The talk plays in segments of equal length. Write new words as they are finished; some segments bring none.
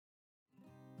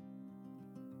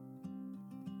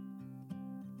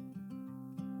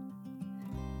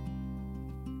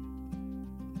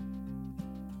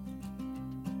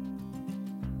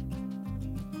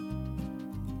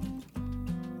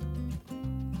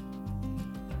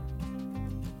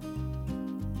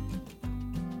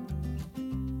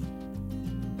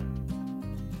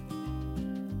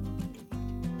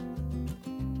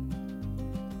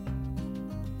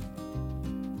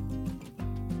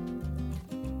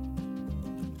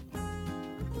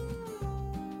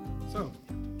So,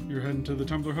 you're heading to the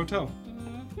Tumbler Hotel.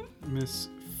 Mm-hmm. Miss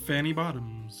Fanny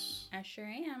Bottoms. I sure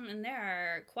am, and there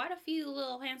are quite a few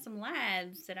little handsome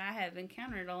lads that I have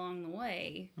encountered along the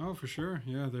way. Oh, for sure.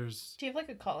 Yeah, there's... Do you have like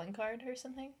a calling card or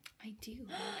something? I do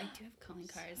have calling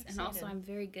cards, So and also excited. I'm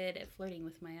very good at flirting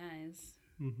with my eyes.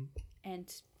 Mm-hmm. And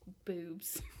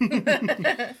boobs.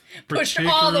 Push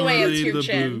all the way up to your the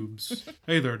chin. boobs.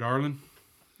 Hey there, darling.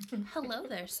 Hello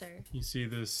there, sir. You see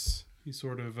this, he's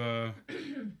sort of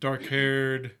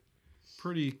dark-haired,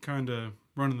 pretty kind of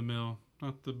run-of-the-mill,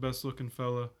 not the best-looking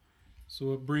fella. So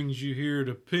what brings you here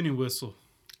to Penny Whistle?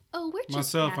 Oh, we're just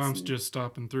Myself, I'm passing just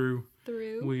stopping through.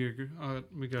 through. Me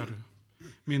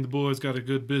and the boys got a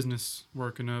good business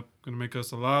working up. Gonna make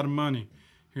us a lot of money.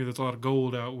 Here, there's a lot of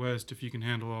gold out west if you can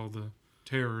handle all the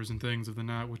terrors and things of the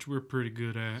night, which we're pretty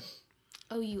good at.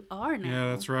 Oh, you are now.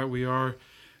 Yeah, that's right, we are.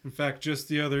 In fact, just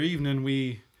the other evening,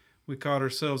 we caught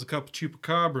ourselves a couple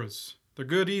chupacabras. They're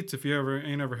good eats if you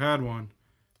ain't ever had one.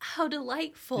 How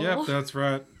delightful. Yep, that's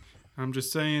right. I'm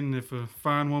just saying, if a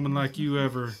fine woman like you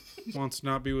ever wants to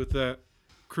not be with that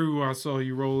crew I saw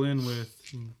you roll in with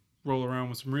and roll around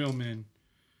with some real men.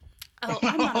 Oh,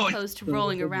 I'm not opposed to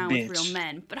rolling you around with bitch. real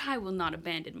men, but I will not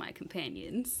abandon my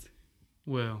companions.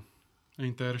 Well,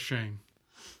 ain't that a shame?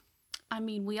 I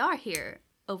mean, we are here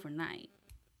overnight.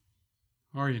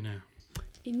 Are you now?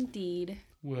 Indeed.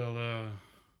 Well,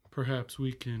 perhaps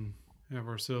we can have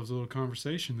ourselves a little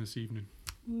conversation this evening.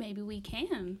 Maybe we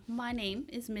can. My name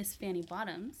is Miss Fanny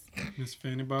Bottoms. Miss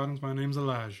Fanny Bottoms, my name's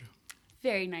Elijah.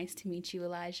 Very nice to meet you,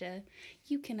 Elijah.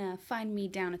 You can find me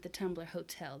down at the Tumbler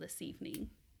Hotel this evening.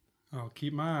 I'll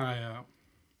keep my eye out.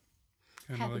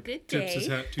 Kinda Have a like good tips his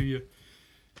day. hat to you.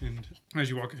 And as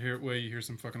you walk away, you hear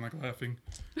some fucking like laughing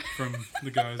from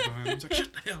the guys behind him. He's like,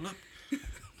 shut the hell up.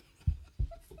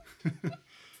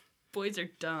 Boys are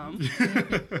dumb.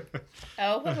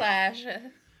 Oh,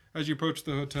 Elijah. As you approach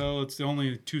the hotel, it's the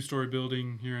only two-story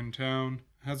building here in town.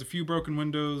 It has a few broken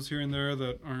windows here and there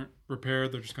that aren't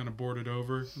repaired. They're just kind of boarded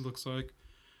over, it looks like.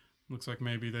 Looks like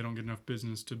maybe they don't get enough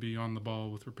business to be on the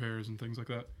ball with repairs and things like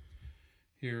that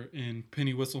here in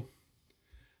Penny Whistle.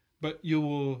 But you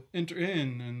will enter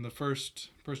in, and the first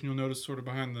person you'll notice sort of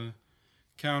behind the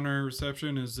counter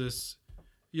reception is this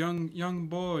young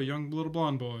little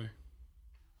blonde boy.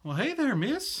 Well, hey there,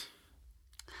 miss.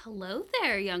 Hello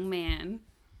there, young man.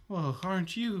 Well,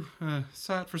 aren't you a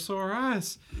sight for sore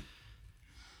eyes?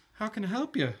 How can I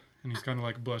help you? And he's kind of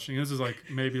like blushing. This is like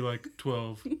maybe like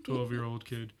 12-year-old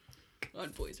kid.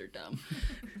 God, boys are dumb.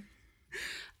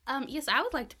 Yes, I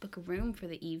would like to book a room for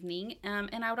the evening,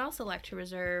 and I would also like to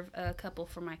reserve a couple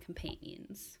for my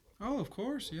companions. Oh, of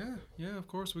course, yeah, of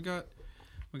course. We got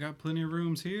plenty of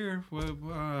rooms here.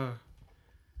 Well,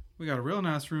 we got a real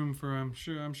nice room for. I'm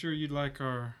sure you'd like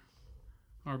our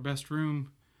best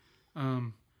room.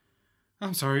 I'm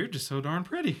sorry, you're just so darn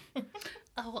pretty.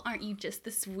 Oh, aren't you just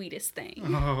the sweetest thing?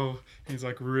 Oh, he's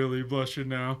like really blushing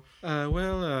now. Our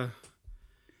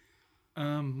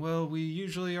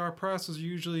prices are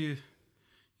usually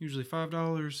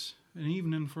 $5 an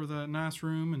evening for that nice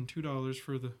room and $2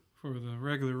 for the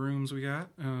regular rooms we got.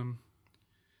 And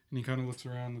he kind of looks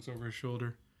around, looks over his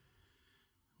shoulder.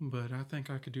 But I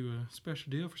think I could do a special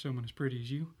deal for someone as pretty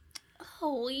as you.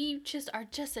 Oh, you are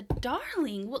just a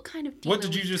darling. What kind of deal What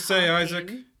did are you we just say, talking?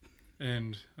 Isaac?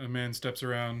 And a man steps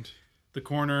around the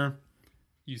corner.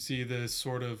 You see this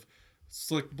sort of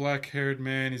slick black-haired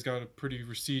man. He's got a pretty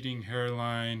receding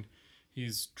hairline.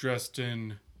 He's dressed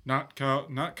in not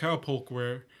cowpoke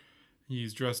wear.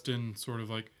 He's dressed in sort of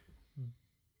like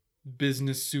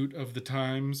business suit of the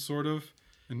times, sort of,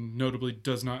 and notably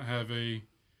does not have a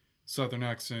southern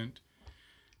accent.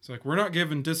 It's like, we're not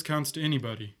giving discounts to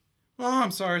anybody. Oh,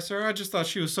 I'm sorry, sir. I just thought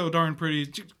she was so darn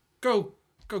pretty. Go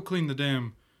clean the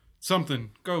damn something.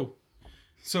 Go.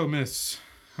 So, miss,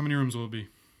 how many rooms will it be?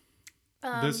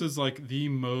 This is like the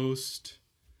most,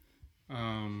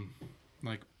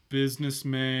 like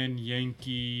businessman,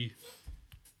 Yankee,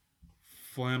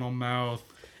 flannel mouth,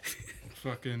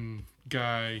 fucking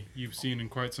guy you've seen in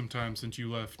quite some time since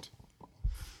you left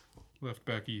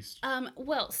back east.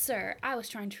 Well, sir, I was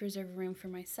trying to reserve a room for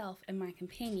myself and my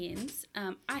companions.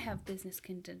 I have business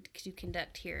to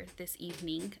conduct here this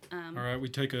evening. All right, we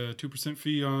take a 2%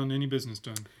 fee on any business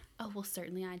done. Oh, well,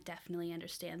 certainly, I definitely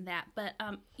understand that. But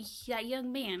that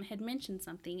young man had mentioned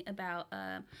something about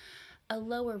a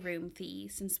lower room fee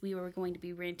since we were going to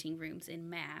be renting rooms in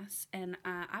mass, and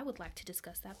I would like to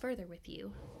discuss that further with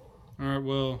you. All right,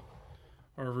 well,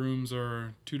 our rooms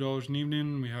are $2 an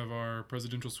evening. We have our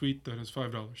presidential suite that is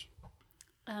 $5.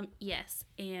 Yes,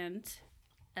 and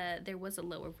there was a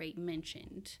lower rate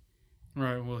mentioned.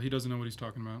 Right, well, he doesn't know what he's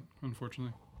talking about,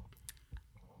 unfortunately.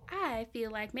 I I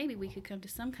feel like maybe we could come to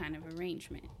some kind of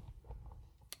arrangement.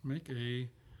 Make a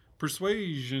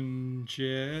persuasion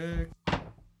check.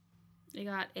 They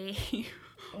got a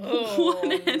Oh,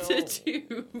 1 and no. a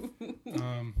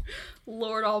 2.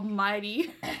 Lord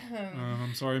Almighty.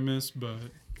 I'm sorry, miss, but those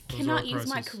Cannot are use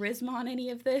my prices. charisma on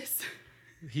any of this.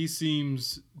 He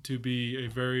seems to be a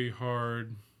very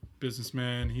hard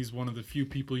businessman. He's one of the few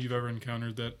people you've ever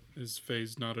encountered that is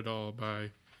fazed not at all by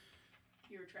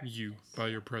you, by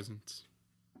your presence.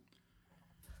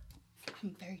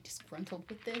 I'm very disgruntled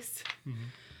with this.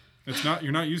 It's not.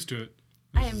 You're not used to it.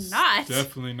 I This am is not.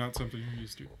 Definitely not something you're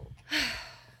used to.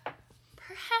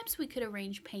 Perhaps we could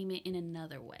arrange payment in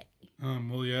another way.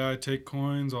 Well, yeah, I take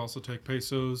coins. I also take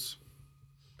pesos.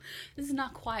 This is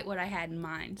not quite what I had in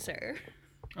mind, sir.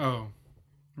 Oh,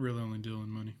 really only deal in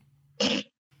money.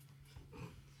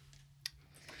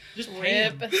 Just pay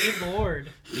him. Rip. Good lord.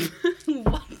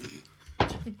 What?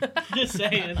 Just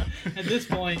saying. At this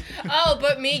point, Oh,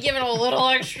 but me giving a little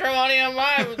extra money on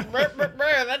mine was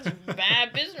that's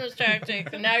bad business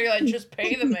tactics. And now you're like, just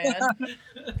pay the man.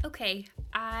 Okay,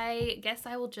 I guess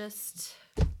I will just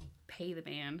pay the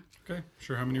man. Okay,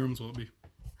 sure. How many rooms will it be?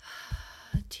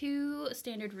 2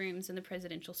 standard rooms in the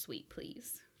presidential suite,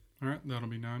 please. All right, that'll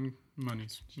be 9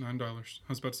 monies. $9. I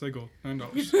was about to say gold.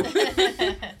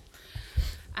 $9.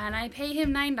 And I pay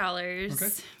him $9 Okay.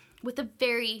 with a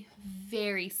very,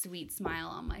 very sweet smile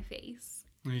on my face.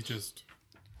 And he just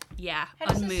Yeah, How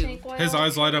does the unmoved. snake oil his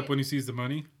eyes light up treat- when he sees the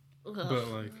money. Ugh. But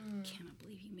like, Cannot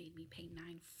believe you made me pay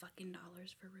 $9 fucking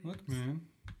for rooms. look, man,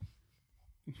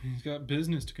 he's got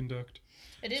business to conduct.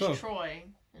 It is So- Troy,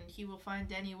 and he will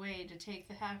find any way to take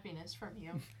the happiness from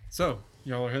you. So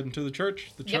y'all are heading to the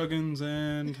church. The Yep. Chuggins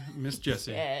and Miss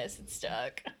Jessie. Yes, it's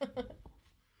stuck.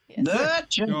 The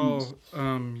Chuggins.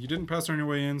 Y'all, you didn't pass on your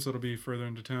way in, so it'll be further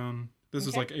into town. This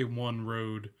is Okay. like a one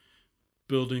road.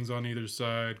 Buildings on either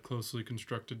side, closely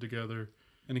constructed together.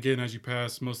 And again, as you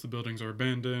pass, most of the buildings are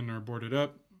abandoned or boarded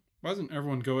up. Why doesn't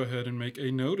everyone go ahead and make a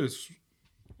notice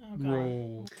Oh, God.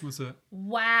 roll? What's that?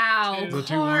 Wow, The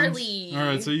 2 Carly. ones? All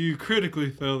right, so you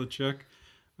critically fail the check.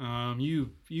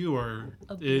 You are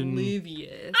in.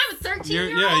 Oblivious. I'm a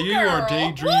 13-year-old You are girl.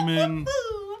 daydreaming.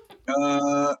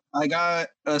 I got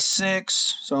a 6,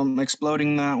 so I'm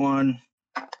exploding that one.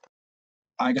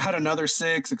 I got another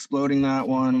 6, exploding that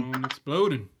one.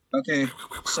 Exploding. Okay,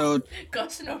 so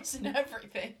Gus knows and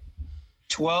everything.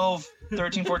 12,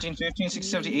 13, 14, 15, 16,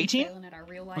 17, 18? Failing at our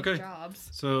real life Okay. jobs.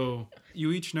 So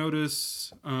you each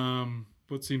notice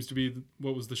what seems to be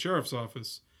what was the sheriff's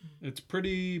office. It's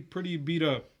pretty beat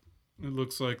up. It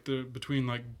looks like between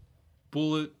like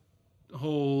bullet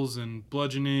holes and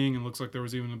bludgeoning, and looks like there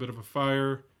was even a bit of a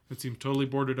fire. It seemed totally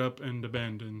boarded up and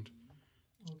abandoned.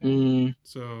 Mm,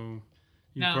 So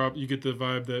Now- you get the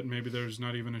vibe that maybe there's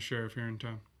not even a sheriff here in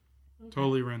town.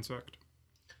 Totally ransacked.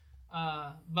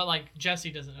 but like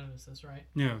Jessie doesn't notice this, right?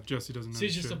 Yeah, Jessie doesn't know.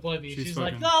 She's just shit. oblivious. She's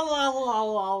fucking- like la la la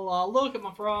la la. Look at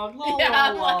my frog. La Yeah, la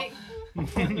I'm la. like,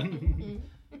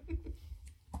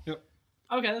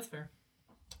 Okay, that's fair.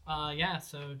 Yeah.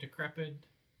 So decrepit.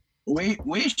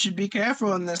 we should be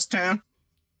careful in this town.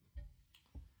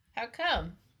 how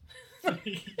come? I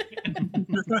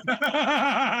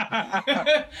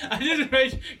just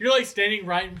imagine you're like standing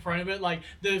right in front of it, like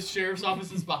the sheriff's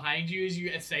office is behind you as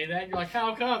you say that. And you're like,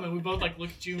 "How come?" And we both like look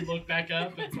at you and look back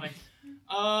up. And it's like,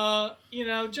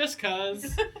 just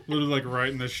cause. Literally like right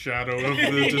in the shadow of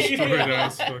the destroyed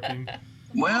ass fucking.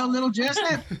 Well, little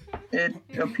Jessup, it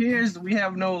appears that we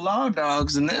have no law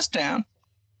dogs in this town.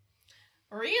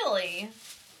 Really?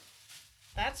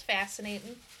 That's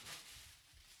fascinating.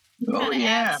 Oh, Kind of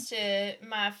yeah. adds to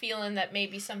my feeling that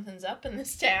maybe something's up in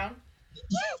this town.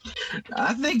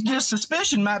 I think your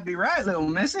suspicion might be right, little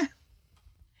missy.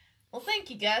 Well, thank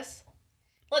you, Gus.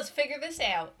 Let's figure this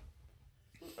out.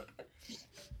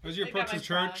 As you I approach got the my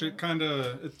church, frog.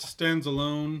 it stands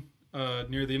alone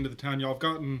near the end of the town. Y'all have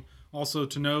gotten also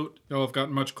to note, y'all have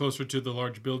gotten much closer to the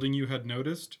large building you had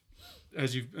noticed.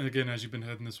 As you've been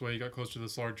heading this way, you got closer to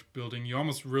this large building. You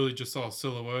almost really just saw a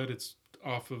silhouette. It's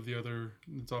off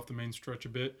the main stretch a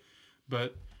bit,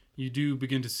 but you do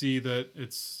begin to see that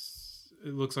it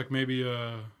looks like maybe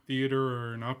a theater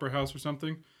or an opera house or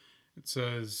something. It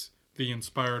says the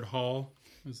Inspired Hall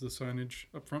is the signage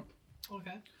up front.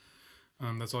 Okay.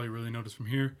 That's all you really notice from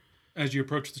here. As you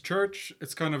approach the church,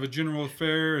 it's kind of a general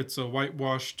affair. It's a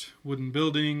whitewashed wooden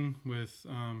building with,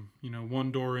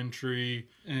 one door entry,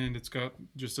 and it's got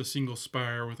just a single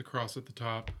spire with a cross at the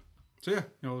top. So yeah,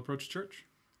 y'all approach the church.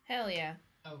 Hell yeah.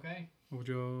 Okay. What would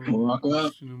y'all Walk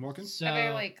up. walk in? So I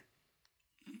better, like...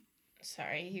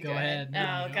 Sorry, you Go go ahead. ahead.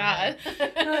 No, Oh, go God.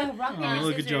 Rock, Oh, paper,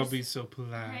 look at y'all scissors. be so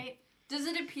polite. Right. Does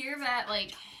it appear that,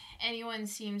 like, anyone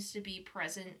seems to be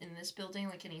present in this building?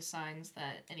 Like, any signs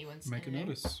that anyone's Make a in there?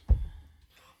 notice.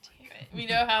 Damn it. We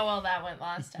know how well that went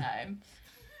last time.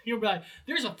 You'll be like,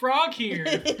 there's a frog here.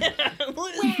 Look at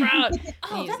this frog.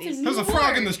 Oh, that's a There's a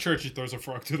frog in word. this church. He throws a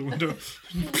frog through the window.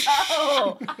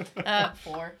 Oh!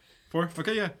 4. 4?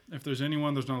 Okay, yeah. If there's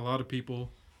anyone, there's not a lot of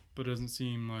people, but it doesn't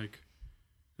seem like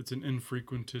it's an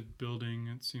infrequented building.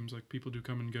 It seems like people do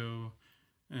come and go.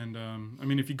 And, I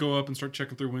mean, if you go up and start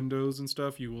checking through windows and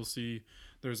stuff, you will see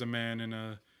there's a man in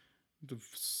a,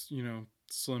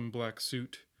 slim black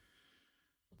suit.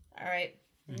 All right.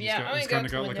 And Yeah, he's I'm kind gonna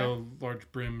of go got to the like a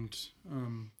large brimmed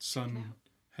sun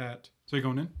hat. So you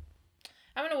going in?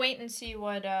 I'm gonna wait and see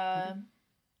what the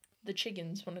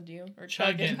chickens want to do. Or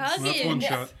Chuggins. chuggins. Well, that's one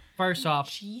shot. First off,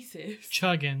 Jesus.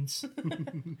 Chuggins.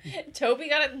 Toby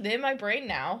got it in my brain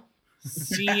now.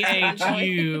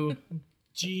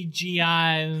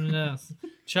 CHUGGINS.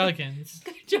 Chuggins.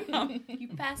 Good job. You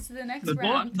passed to the next The boy,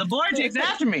 round. the boy takes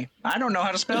after me. I don't know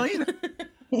how to spell either.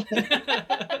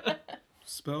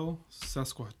 Spell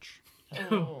Sasquatch.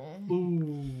 Oh.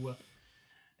 Ooh.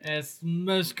 It's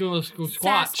muscular squatch.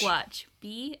 Sasquatch.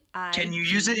 B-I. Can you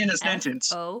use it in a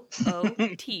sentence?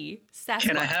 O-O-T. Sasquatch.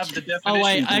 Can I have the definition? Oh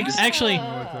wait, please?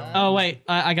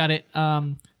 I got it.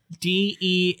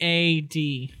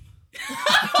 DEAD.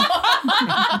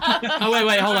 Oh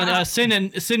wait, hold on.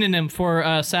 Synonym for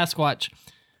Sasquatch.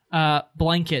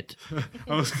 Blanket.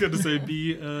 I was going to say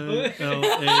Blankee.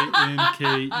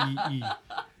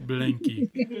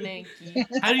 Blanky.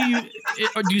 Blanky.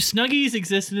 How do Snuggies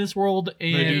exist in this world?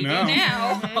 And They do now.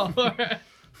 Now.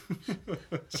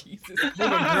 Jesus.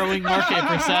 What a growing market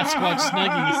for Sasquatch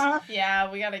Snuggies. Yeah,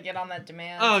 we gotta get on that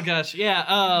demand. Oh gosh,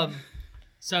 yeah.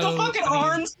 So The fucking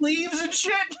arm sleeves and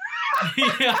shit.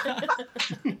 Yeah.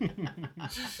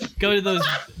 Go to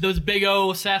those big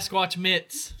old Sasquatch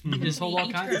mitts. You just hold all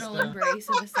The kinds of eternal stuff. embrace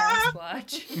of a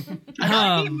Sasquatch.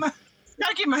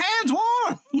 Gotta keep my hands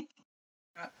warm.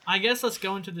 I guess let's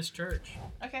go into this church.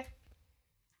 Okay.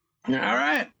 All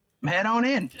right, head on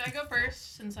in. Should I go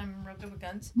first since I'm real good with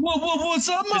guns? What's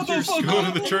up, Did you go to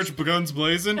motherfucker? the church guns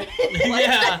blazing?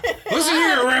 Yeah. Listen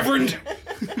here, Reverend.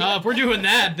 If we're doing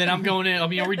that, then I'm going in. I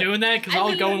mean, are we doing that? Because I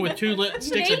was going with 2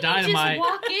 sticks of dynamite.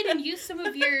 Just walk in and use some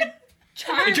of your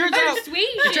charm It turns out-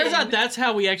 persuasion. It turns out that's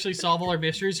how we actually solve all our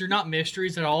mysteries. They're not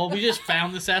mysteries at all. We just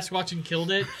found the Sasquatch and killed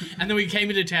it, and then we came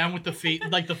into town with the feet,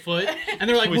 like the foot, and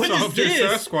they're like, We "What is solved your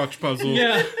this?" Sasquatch puzzle.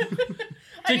 Yeah.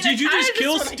 Did you just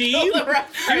kill Steve? He was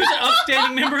an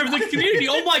upstanding member of the community.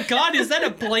 Oh my God, is that a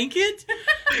blanket?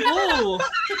 Oh,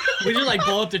 we just like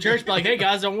blow up the church, be like, "Hey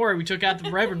guys, don't worry, we took out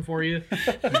the Reverend for you." He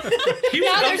was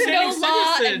Now an there's no upstanding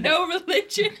law citizen. and no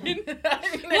religion.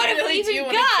 What have we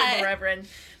even got? The Reverend.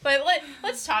 But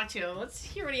let's talk to him. Let's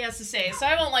hear what he has to say. So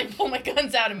I won't like pull my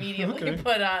guns out immediately, Okay.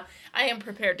 but I am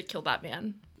prepared to kill that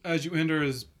man. As you enter,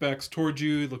 his back's towards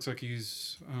you. It looks like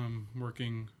he's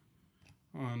working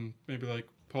on maybe like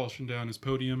polishing down his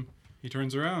podium. He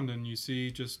turns around and you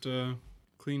see just a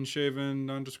clean-shaven,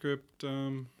 nondescript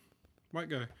white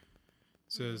guy.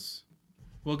 Says,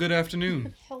 "Well, good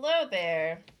afternoon. Hello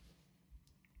there.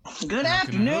 Good How can I help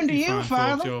afternoon to you, fine folks?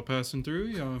 Father. Y'all passing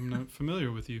through? I'm not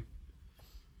familiar with you."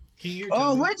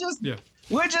 Oh, Yeah.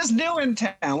 we're just new in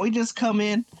town. We just come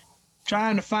in,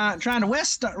 trying to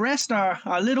rest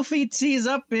our little feetsies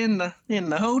up in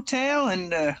the hotel,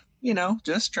 and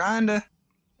just trying to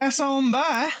pass on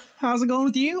by. How's it going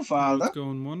with you, Father? It's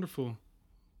going wonderful.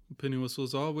 Penny Whistle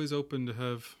is always open to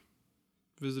have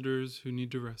visitors who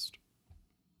need to rest.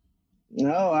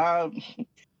 No,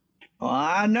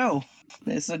 I know.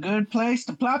 It's a good place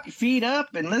to plop your feet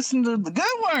up and listen to the good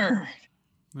word.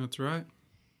 That's right.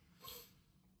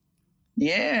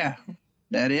 Yeah,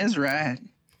 that is right.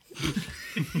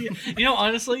 You know,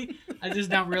 honestly, I just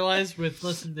now realized with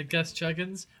listening to Gus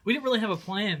Chuggins, we didn't really have a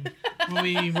plan when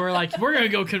we were like, we're going to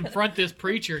go confront this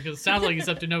preacher because it sounds like he's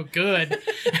up to no good.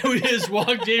 And we just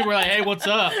walked in, we're like, hey, what's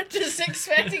up? Just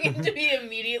expecting him to be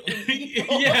immediately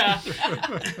evil. Yeah.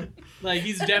 Like,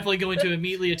 he's definitely going to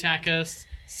immediately attack us,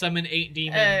 summon 8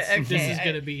 demons. Okay, This is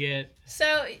going to be it.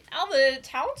 So all the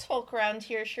townsfolk around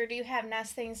here sure do have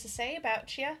nice things to say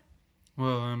about you.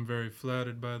 Well, I'm very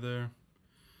flattered by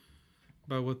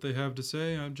what they have to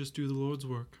say. I just do the Lord's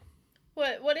work.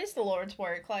 What is the Lord's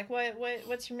work? Like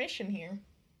what's your mission here?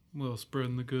 Well,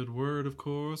 spreading the good word, of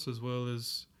course, as well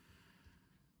as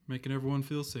making everyone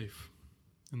feel safe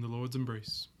in the Lord's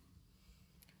embrace.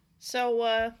 So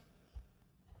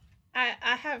I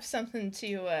have something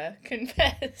to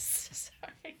confess.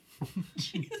 Sorry.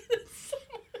 Jesus.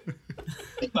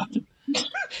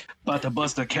 About to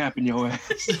bust a cap in your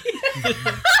ass.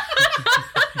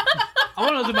 I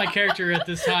want to know that my character at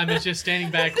this time is just standing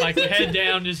back, like head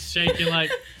down, just shaking, like,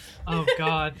 oh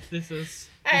god, this is.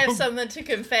 I have something to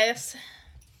confess.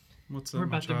 What's that, We're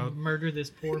my about to child? murder this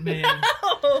poor man.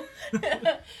 Oh.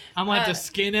 I'm gonna have to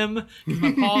skin him. 'Cause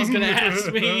my pa's gonna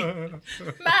ask me.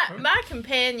 my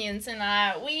companions and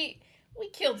I, we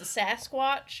killed the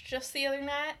Sasquatch just the other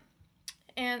night,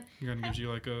 and He kind of gives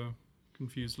you like a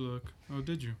confused look. Oh,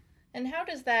 did you? and how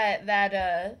does that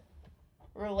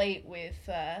relate with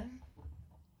How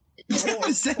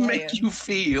does that make you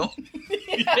feel?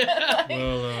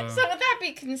 Well, So would that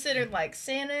be considered like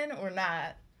sinning or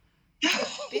not?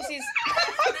 This is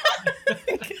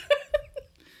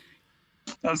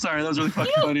I'm sorry, that was really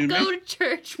fucking You funny to don't me. go to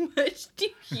church much, do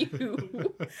you?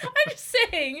 I'm just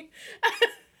saying.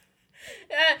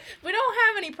 We don't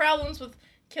have any problems with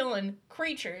killing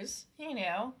creatures, you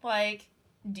know, like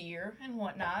deer and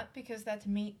whatnot, because that's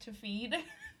meat to feed.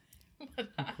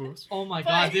 of course. Oh my But-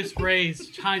 god, this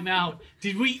raised. Time out.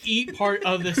 Did we eat part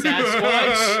of the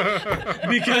Sasquatch?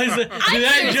 Because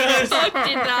that just.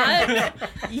 Did not.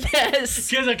 Yes.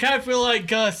 Because I kind of feel like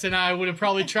Gus and I would have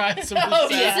probably tried some of Oh,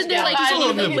 the yeah. Isn't there like I just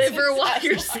love the it. liver while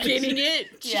you're Sasquatch. skinning it?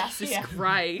 Yeah, Jesus yeah.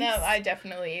 Christ. No, I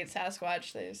definitely ate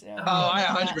Sasquatch. There's no. Oh, I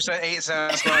 100% ate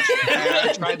Sasquatch.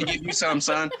 I tried to give you some,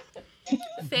 son.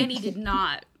 Fanny did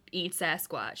not eat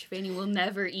Sasquatch. Fanny will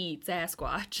never eat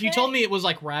Sasquatch. You told me it was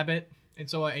like rabbit, and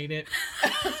so I ate it.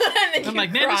 And then I'm you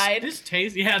like, man, cried. this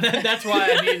tastes. Yeah, that's why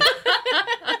I need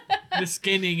the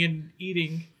skinning and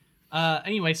eating.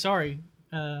 Anyway, sorry.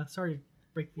 Sorry to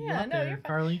break you Yeah, up no, there, you're fine.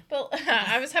 Carly. Well,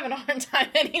 I was having a hard time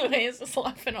anyways, just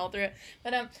laughing all through it.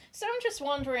 But so I'm just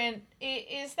wondering,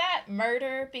 is that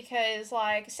murder? Because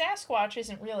like Sasquatch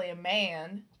isn't really a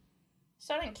man,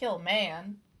 so I didn't kill a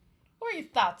man. What are your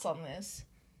thoughts on this?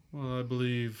 Well, I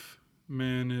believe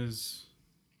man is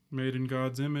made in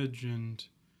God's image, and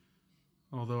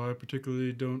although I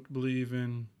particularly don't believe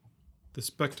in the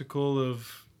spectacle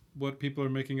of what people are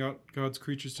making out God's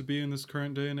creatures to be in this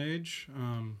current day and age,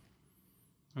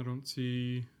 I don't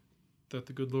see that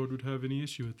the good Lord would have any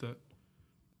issue with that.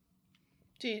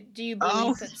 Do you believe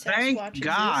Oh, that Sasquatch thank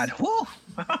God. exists? Whew.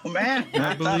 Oh, man.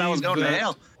 I thought I was believe going to that-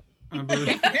 hell. I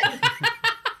believe,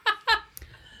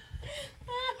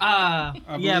 Yeah,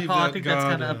 believe Paul, I that think that's God,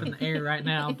 kind of up in the air right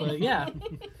now, but yeah.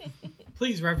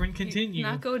 Please, Reverend, continue.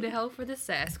 Not go to hell for the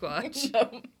Sasquatch.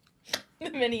 No.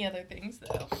 Many other things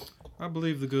though. I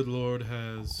believe the good Lord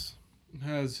has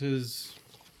his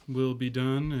will be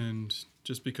done, and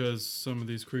just because some of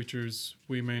these creatures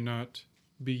we may not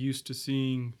be used to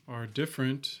seeing are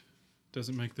different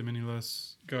doesn't make them any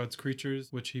less God's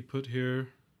creatures, which he put here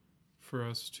for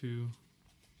us to.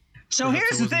 So Perhaps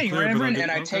here's I the wasn't thing, clear, but I Reverend, did-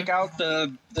 and I okay. take out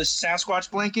the Sasquatch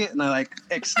blanket and I like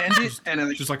extend it and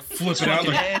I Just like flip it out.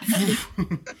 Like,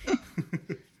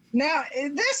 Now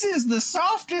this is the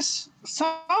softest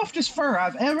fur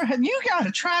I've ever had. You got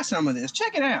to try some of this.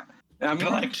 Check it out. And I'm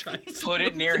gonna like put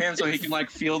it near him so he can like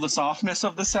feel the softness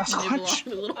of the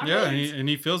Sasquatch. yeah, and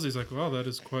he feels, he's like, wow, that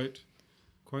is quite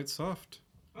soft.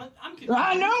 I'm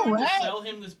I know, trying to right? sell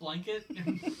him this blanket.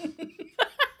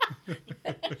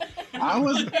 I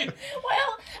was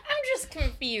Well, I'm just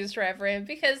confused, Reverend,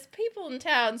 because people in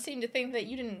town seem to think that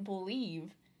you didn't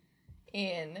believe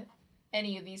in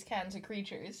any of these kinds of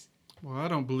creatures. Well, I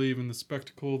don't believe in the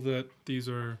spectacle that these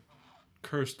are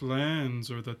cursed lands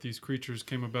or that these creatures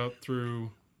came about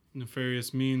through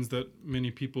nefarious means that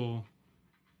many people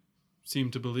seem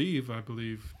to believe. I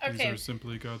believe these Okay. are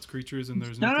simply God's creatures and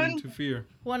there's Done. nothing to fear.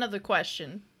 One other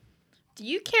question. Do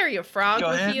you carry a frog Go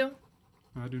with ahead. you?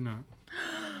 I do not.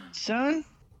 son.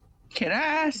 Can I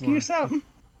ask you What? something?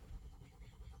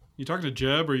 You talking to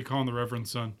Jeb or are you calling the Reverend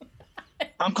son?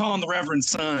 I'm calling the Reverend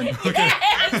son.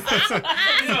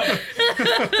 I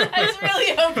was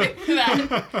really hoping for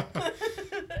that.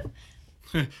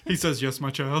 He says, yes, my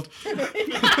child.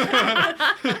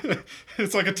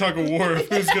 It's like a tug of war of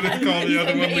who's going to call the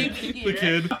other one the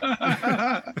kid.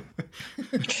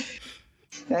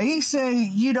 Now you say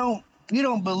you don't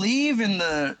believe in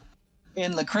the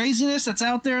craziness that's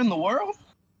out there in the world?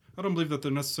 I don't believe that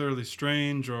they're necessarily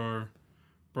strange or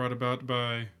brought about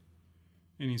by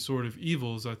any sort of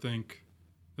evils. I think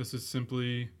this is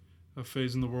simply a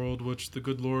phase in the world which the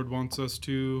good Lord wants us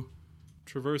to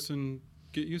traverse and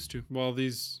get used to. While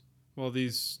these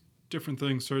different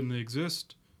things certainly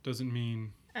exist, doesn't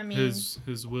mean I mean,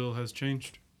 his will has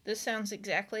changed. this sounds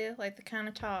exactly like the kind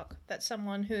of talk that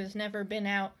someone who has never been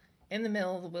out in the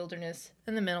middle of the wilderness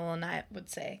in the middle of the night would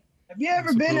say. Have you ever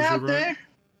I been suppose out you're right. there?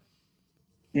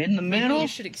 In the Maybe middle you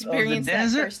should of experience the that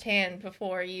desert? firsthand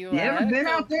before you, You ever been go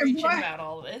out there, preaching boy? about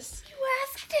all this. You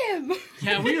asked him.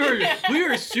 Yeah, we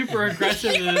were super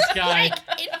aggressive to this guy.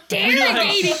 It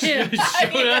interrogating him.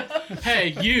 Showed up.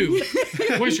 Hey, you.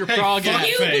 Where's your frog at?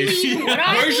 You Fuckface. believe what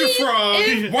I Where's your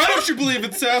believe? frog? Why don't you believe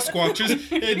in Sasquatches?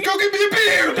 And go get me a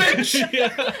beer, bitch!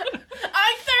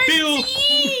 I'm 13!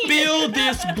 Feel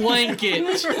this blanket.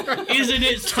 Isn't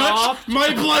it soft? Touch my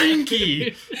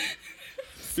blankie!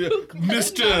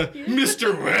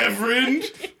 Mr.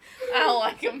 Reverend! I don't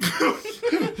like him.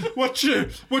 What's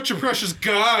your precious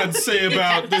God say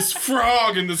about this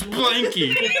frog and this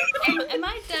blankie? Am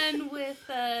I done with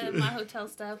my hotel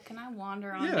stuff? Can I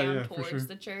wander on Yeah, down yeah, for towards sure.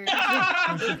 the church?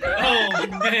 Oh,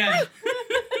 man.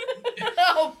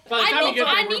 Oh, By the time you get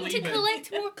I there, we're need to leaving.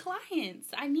 collect more clients.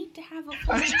 I need to have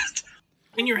a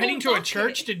And you're heading to a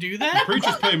church to do that?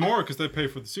 Preachers pay more because they pay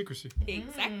for the secrecy.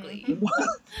 exactly.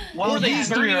 While Or they these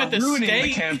burn three you are at the ruining the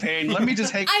stake. campaign, let me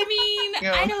just I mean, You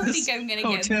know, I don't this think I'm gonna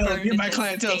hotel, get burned. get at my the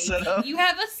clientele stake. set up. You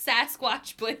have a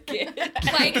Sasquatch blanket.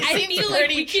 Like I Seems feel like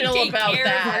pretty we can chill take about care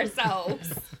that. of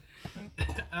ourselves.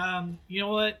 You know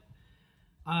what?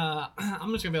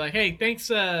 I'm just gonna be like, hey, thanks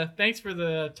for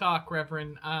the talk,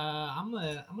 Reverend. I'm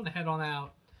gonna head on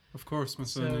out. Of course, my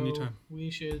son, So anytime. we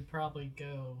should probably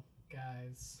go,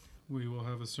 guys. We will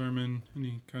have a sermon, and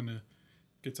he kind of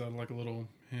gets out like a little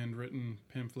handwritten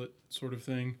pamphlet sort of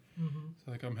thing. It's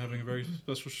like, I'm having a very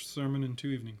special sermon in 2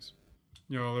 evenings.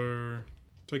 Y'all are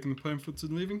taking the pamphlets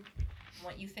and leaving?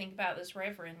 what you think about this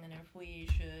reverend and if we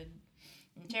should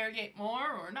interrogate more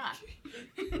or not.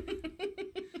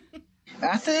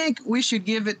 I think we should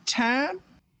give it time.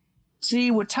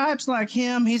 See, with types like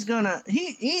him, he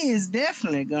is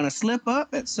definitely gonna slip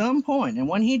up at some point, and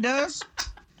when he does,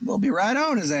 we'll be right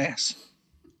on his ass.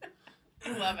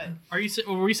 Love it.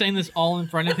 Were we saying this all in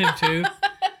front of him too?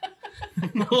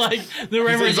 Like the He's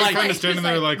Reverend's like like, kind of standing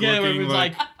there like yeah, looking Reverend's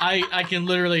like, like, I can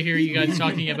literally hear you guys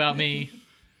talking about me.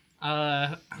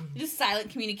 Just silent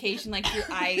communication, like your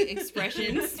eye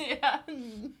expressions. Yeah.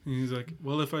 and he's like,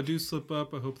 well, if I do slip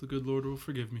up, I hope the good Lord will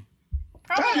forgive me.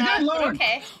 Probably Good not, but Lord.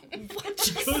 okay. What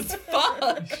just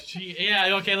fuck?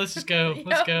 Yeah, okay, let's just go.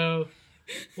 Let's go.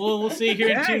 We'll see you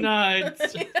here in 2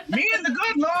 nights. Me and the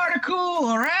good Lord are cool,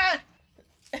 all right?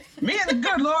 Me and the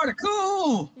good Lord are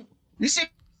cool. You see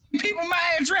people my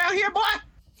age around here, boy?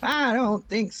 I don't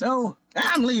think so.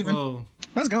 I'm leaving. Well,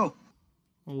 Let's go.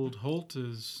 old Holt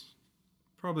is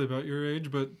probably about your age,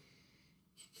 but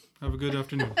have a good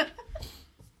afternoon.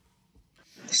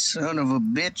 Son of a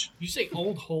bitch. You say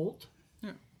Old Holt?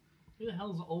 Yeah. Who the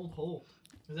hell is Old Holt?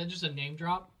 Is that just a name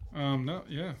drop? No,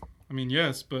 yeah. I mean,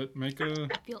 yes, but make I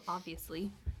feel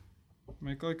obviously.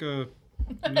 like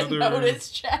another,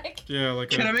 Notice check. yeah, like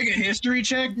Can I a, make a history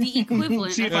check? The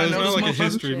equivalent. See if of I yeah, it's know not this like a motherfucker.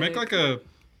 history. Make like a,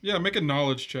 yeah, make a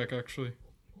knowledge check, actually.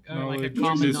 Like a Knowledge,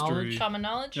 common history. knowledge? Common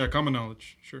knowledge? Yeah, common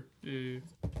knowledge, sure. Yeah.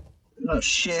 Oh,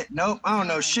 shit. Nope. I don't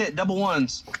know shit. Double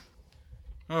ones.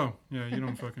 Oh, yeah, you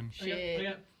don't fucking, I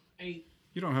got 8.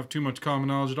 you don't have too much common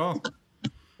knowledge at all.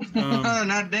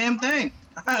 Not a damn thing.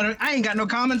 I ain't got no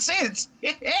common sense.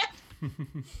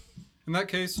 In that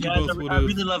case, you Guys, both would I have.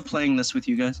 really love playing this with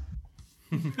you guys.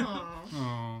 Aw.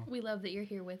 Oh, We love that you're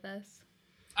here with us.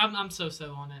 I'm so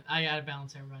on it. I gotta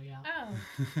balance everybody out.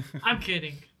 Oh. I'm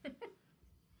kidding.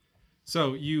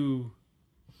 so y'all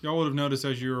would have noticed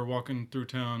as you were walking through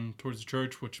town towards the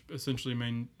church, which essentially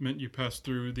meant you passed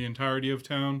through the entirety of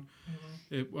town.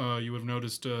 You would have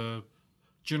noticed a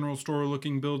general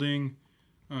store-looking building,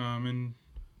 in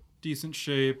decent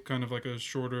shape, kind of like a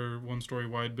shorter, 1-story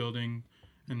wide building,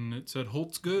 and it said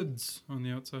Holt's Goods on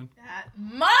the outside. That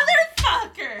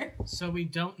motherfucker! So we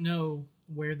don't know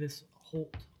where this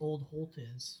Old Holt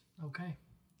is. Okay,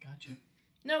 gotcha.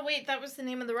 No, wait, that was the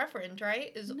name of the referend,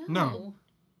 right? No.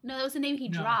 No, that was the name he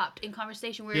No. dropped in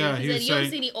conversation where Yeah, he he said, was you don't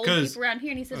saying- see any old 'cause, people around here.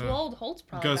 And he says, well, old Holt's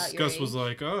probably Gus about your Gus was age.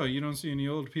 like, oh, you don't see any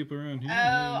old people around here.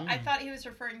 Oh, I thought he was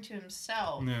referring to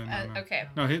himself. No, no. Okay.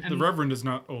 No, the And- Reverend is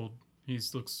not old. He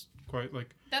looks quite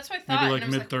like That's what I thought. maybe and like I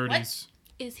was mid-30s.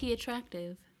 Is he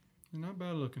attractive? Not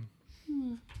bad looking.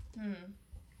 what?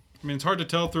 I mean, it's hard to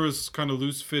tell through his kind of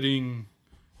loose-fitting,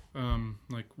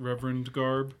 like Reverend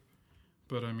garb,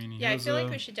 but I mean, he Yeah, I has feel a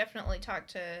like we should definitely talk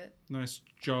to nice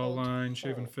jawline, Old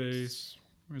shaven Holt. face.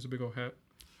 Wears a big old hat.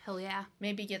 Hell yeah.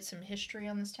 maybe get some history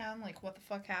on this town, like what the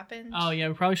fuck happened. Oh yeah,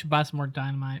 we probably should buy some more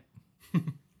dynamite.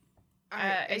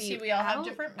 I see we all have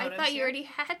different I motives thought you here. already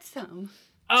had some.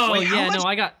 Oh Wait, how yeah, much- no,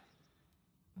 I got.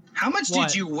 How much What?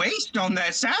 did you waste on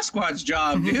that Sasquatch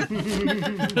job, dude?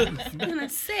 I was gonna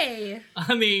say.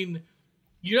 I mean,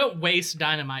 you don't waste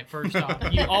dynamite. First off,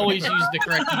 you always use the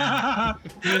correct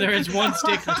amount. There is 1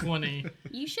 stick for 20.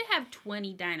 You should have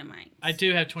 20 dynamite. I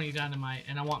do have 20 dynamite,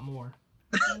 and I want more.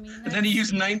 I mean, And then he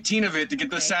used 19 of it to get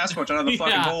the Okay. Sasquatch out of the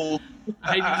fucking Yeah. hole.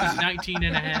 I used 19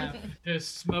 and a half to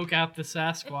smoke out the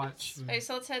Sasquatch. Okay,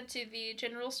 so let's head to the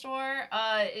general store.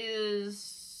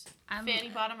 Is I'm- Fanny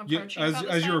Bottom Yeah, approaching? as about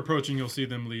this as you're time? approaching, you'll see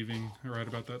them leaving right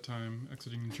about that time,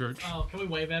 exiting the church. Oh, can we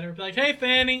wave at her? Be like, hey,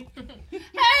 Fanny. Hey,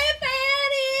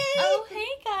 Fanny! Oh, hey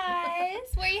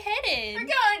guys, where you headed? We're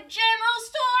going general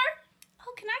store.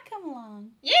 Oh, can I come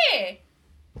along? Yeah.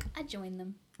 I joined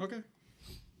them. Okay.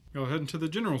 Y'all heading to the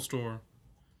general store.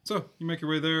 So you make your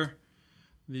way there.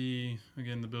 The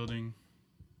building,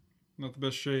 not the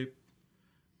best shape,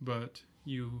 but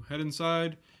you head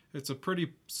inside. It's a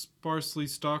pretty sparsely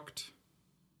stocked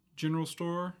general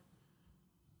store.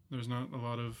 There's not a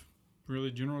lot of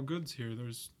really general goods here.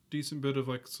 There's a decent bit of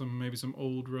like maybe some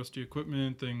old rusty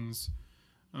equipment things.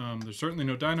 There's certainly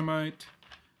no dynamite.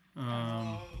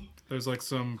 There's like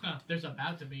some. Huh, there's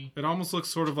about to be. It almost looks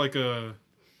sort of like a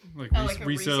Like a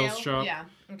resale shop Yeah.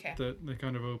 Okay. that they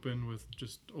kind of open with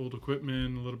just old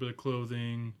equipment, a little bit of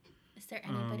clothing. Is there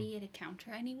anybody at a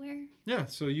counter anywhere? Yeah,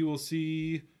 so you will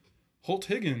see Holt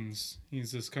Higgins.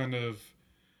 He's this kind of.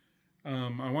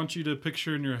 I want you to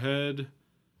picture in your head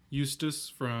Eustace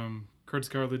from Kurt's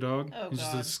Cowardly Dog. Oh, He's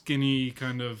just a God. skinny,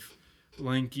 kind of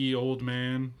lanky old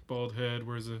man, bald head,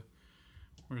 wears a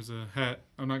hat.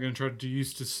 I'm not going to try to do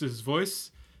Eustace's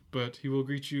voice, but he will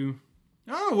greet you.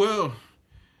 Oh, well,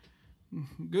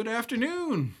 good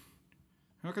afternoon.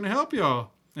 How can I help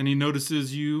y'all? And he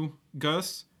notices you,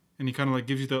 Gus, and he kind of like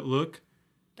gives you that look.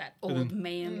 That And old then-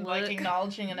 man Like look.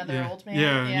 acknowledging another old man.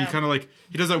 Yeah, and he kind of like,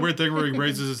 he does that weird thing where he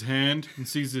raises his hand and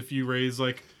sees if you raise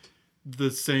like the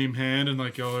same hand and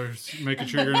like y'all are making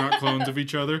sure you're not clones of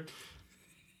each other.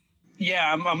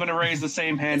 Yeah, I'm gonna raise the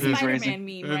same hand he's raising. Spider-Man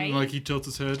meme, And right? like he tilts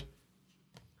his head.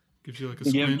 Gives you like a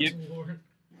Give- squint. give- Lord.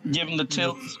 Give him the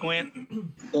tilt, squint,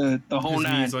 the whole His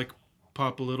nine. knees like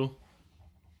pop a little.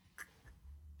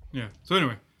 Yeah. So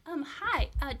anyway, Hi.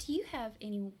 Do you have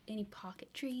any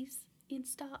pocket trees in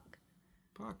stock?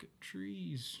 pocket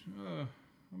trees.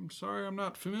 I'm sorry, I'm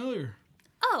not familiar.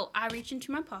 Oh, I reach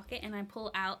into my pocket and I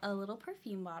pull out a little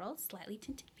perfume bottle, slightly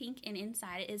tinted pink, and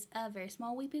inside it is a very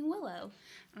small weeping willow.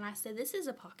 And I said, "This is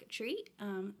a pocket tree.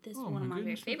 This is Oh, one of my my very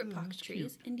goodness, favorite yeah, pocket that's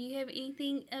trees. And do you have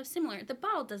anything similar? The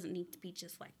bottle doesn't need to be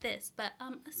just like this, but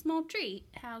a small tree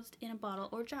housed in a bottle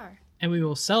or jar. And we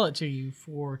will sell it to you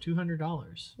for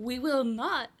 $200. We will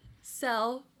not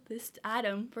sell this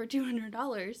item for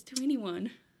 $200 to anyone."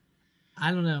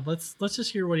 I don't know. Let's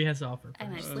just hear what he has to offer.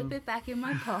 And I first. slip it back in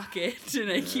my pocket, and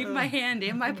I keep my hand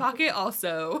in my pocket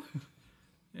also.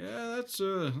 Yeah, that's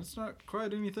not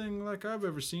quite anything like I've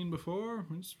ever seen before.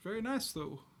 It's very nice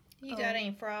though. You got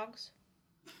any frogs?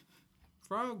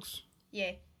 Frogs.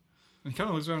 Yeah. And he kind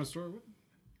of looks around the store.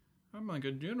 I'm like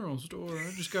a general store.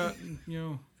 I just got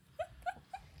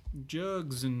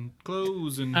jugs and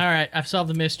clothes and. All right, I've solved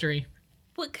the mystery.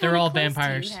 What kind They're of all clothes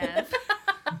vampires. do you have?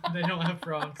 They don't have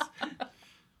frogs.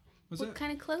 What's What that?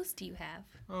 kind of clothes do you have?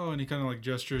 Oh, and he kind of like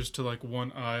gestures to like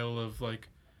one aisle of like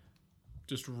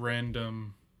just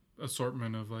random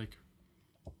assortment of like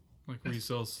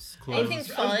resale clothes. Anything I was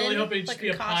really fun, hoping it'd just like be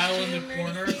a a pile in costume the or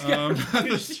corner.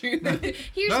 anything?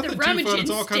 Here's Nothing the too rummaging fun. It's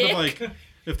all kind of stick. like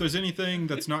if there's anything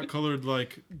that's not colored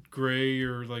like gray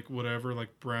or like whatever,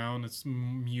 like brown, it's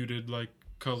muted like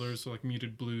colors, so like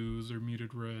muted blues or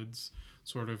muted reds,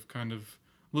 sort of kind of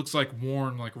looks like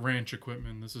worn like ranch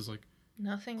equipment. This is like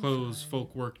Nothing clothes fun.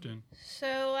 folk worked in.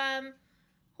 So,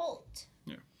 Holt.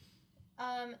 Yeah.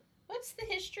 What's the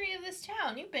history of this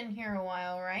town? You've been here a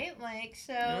while, right? Like,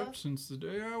 so. Yep, since the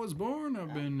day I was born,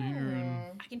 I've been here. And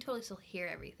Oh, I can totally still hear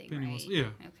everything, Penny right? was, yeah,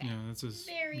 Okay. yeah, that's his.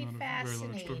 very not a very large store.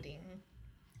 fascinating.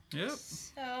 Yep,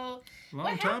 So, long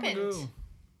what time happened? ago.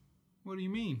 What do you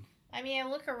mean? I mean, I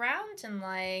look around and,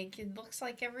 like, it looks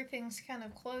like everything's kind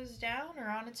of closed down or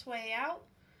on its way out.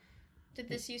 Did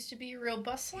this used to be a real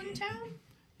bustling town?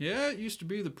 Yeah, it used to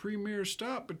be the premier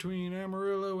stop between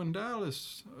Amarillo and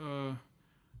Dallas.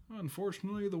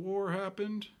 Unfortunately, the war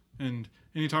happened, and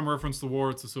anytime I reference the war,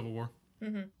 it's the Civil War.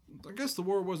 Mhm. I guess the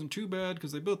war wasn't too bad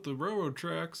because they built the railroad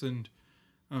tracks, and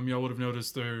y'all would have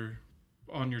noticed there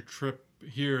on your trip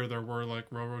here there were like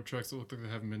railroad tracks that looked like they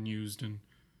haven't been used in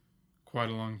quite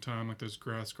a long time. Like there's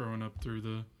grass growing up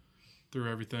through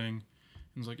everything.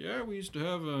 And it's like, yeah, we used to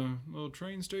have a little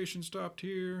train station stopped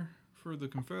here for the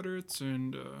Confederates,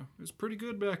 and it was pretty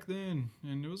good back then.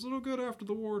 And it was a little good after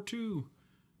the war too.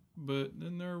 But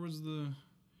then there was the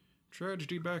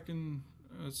tragedy back in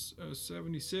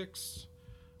 76,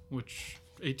 which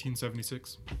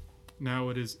 1876. Now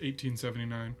it is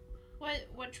 1879.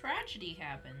 What tragedy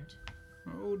happened?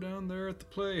 Oh, down there at the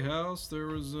Playhouse, there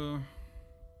was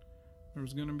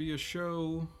gonna be a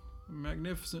show a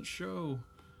magnificent show.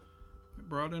 It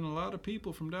brought in a lot of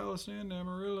people from Dallas and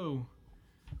Amarillo.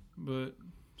 But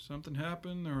something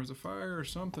happened. There was a fire or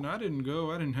something. I didn't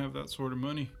go. I didn't have that sort of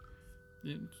money.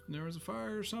 There was a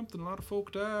fire or something. A lot of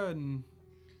folk died, and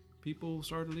people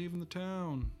started leaving the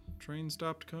town. Trains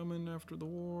stopped coming after the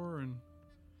war, and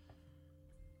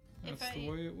that's the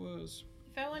way it was.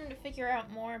 If I wanted to figure out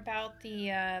more about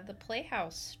the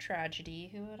Playhouse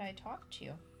tragedy, who would I talk to?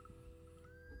 Do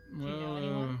you know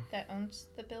anyone that owns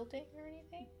the building or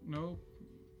anything? No.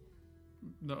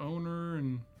 The owner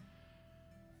and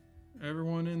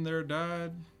everyone in there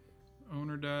died.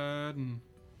 Owner died, and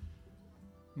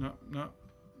not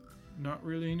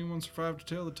really anyone survived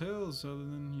to tell the tales, other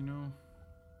than, you know,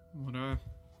 what I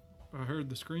heard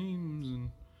the screams,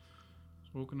 and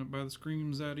was woken up by the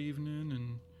screams that evening,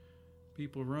 and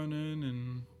people running,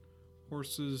 and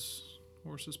horses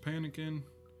panicking.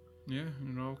 Yeah,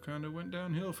 and it all kind of went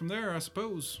downhill from there, I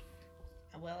suppose.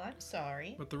 Well, I'm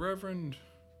sorry. But the Reverend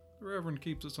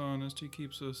keeps us honest. He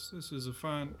keeps us. This is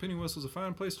Penny Whistle's a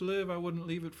fine place to live. I wouldn't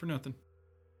leave it for nothing.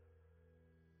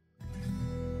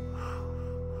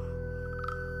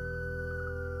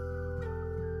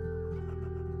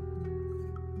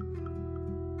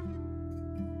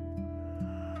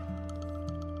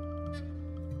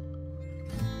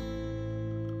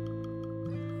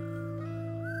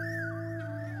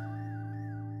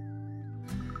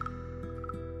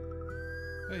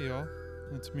 Hey y'all,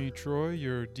 it's me, Troy,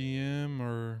 your DM,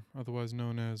 or otherwise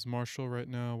known as Marshall, right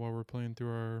now while we're playing through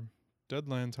our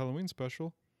Deadlands Halloween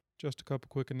special. Just a couple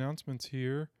quick announcements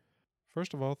here.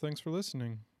 First of all, thanks for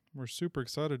listening. We're super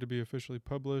excited to be officially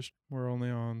published. We're only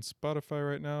on Spotify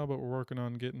right now, but we're working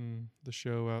on getting the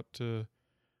show out to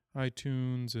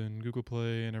iTunes and Google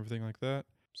Play and everything like that.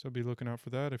 So be looking out for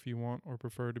that if you want or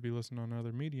prefer to be listening on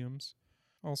other mediums.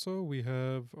 Also, we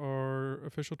have our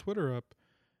official Twitter up.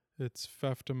 It's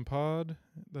FAFDMPod.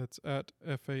 That's at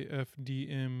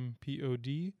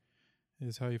FAFDMPOD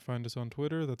is how you find us on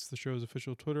Twitter. That's the show's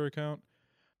official Twitter account.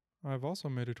 I've also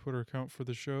made a Twitter account for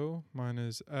the show. Mine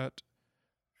is at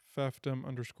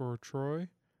FAFDM_Troy.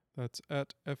 That's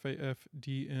at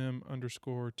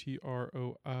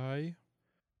FAFDM_TROI.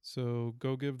 So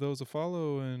go give those a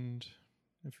follow, and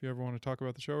if you ever want to talk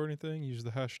about the show or anything, use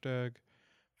the hashtag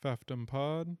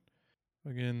FAFDMPod.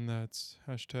 Again, that's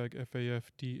hashtag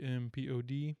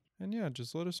FAFDMPOD. And yeah,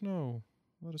 just let us know.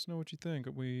 Let us know what you think.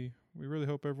 We really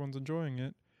hope everyone's enjoying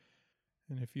it.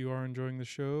 And if you are enjoying the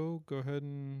show, go ahead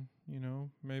and,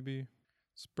 maybe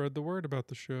spread the word about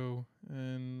the show.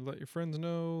 And let your friends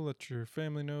know, let your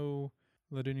family know,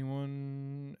 let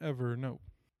anyone ever know.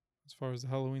 As far as the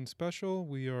Halloween special,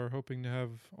 we are hoping to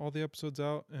have all the episodes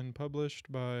out and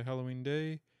published by Halloween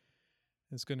Day.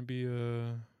 It's going to be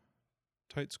a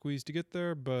tight squeeze to get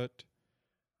there, but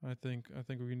I think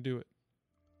we can do it.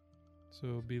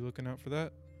 So be looking out for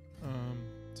that.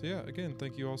 So yeah, again,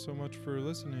 thank you all so much for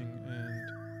listening,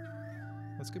 and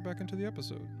let's get back into the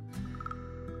episode.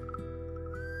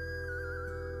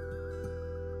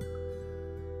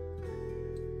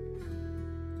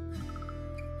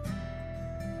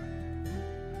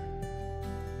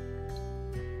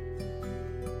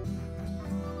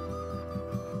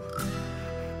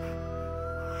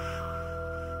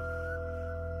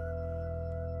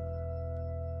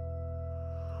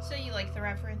 So you like the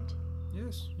Reverend?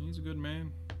 Yes, he's a good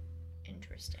man.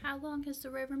 Interesting. How long has the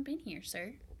Reverend been here,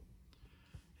 sir?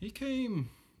 He came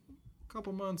a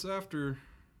couple months after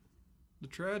the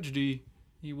tragedy.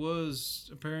 He was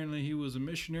a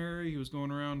missionary. He was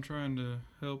going around trying to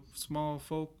help small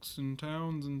folks in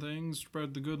towns and things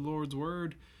spread the good Lord's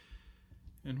word.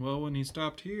 And well, when he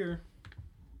stopped here,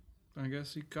 I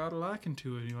guess he got a liking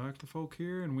to it. He liked the folk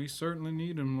here, and we certainly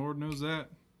need him. Lord knows that.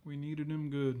 We needed him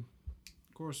good.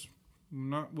 Of course,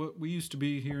 not what we used to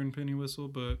be here in Penny Whistle,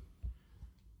 but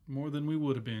more than we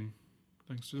would have been,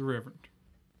 thanks to the Reverend.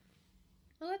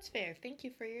 Well, that's fair. Thank you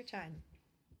for your time.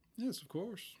 Yes, of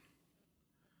course.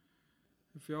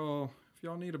 If y'all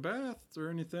need a bath or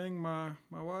anything, my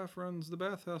wife runs the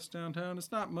bathhouse downtown.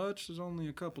 It's not much. There's only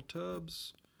a couple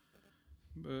tubs.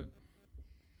 But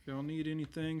if y'all need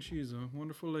anything, she's a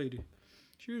wonderful lady.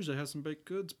 She usually has some baked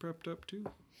goods prepped up, too.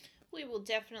 We will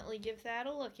definitely give that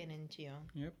a looking into.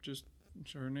 Yep,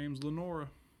 her name's Lenora.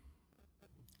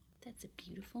 That's a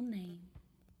beautiful name.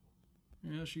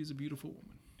 Yeah, she's a beautiful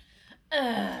woman.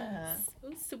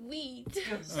 So sweet.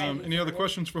 Any other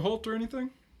questions for Holt or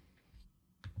anything?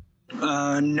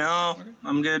 No, Okay.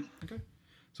 I'm good. Okay.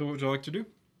 So what would you like to do?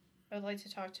 I would like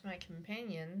to talk to my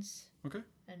companions. Okay.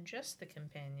 And just the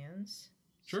companions.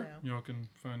 Sure. So. Y'all can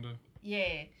find a...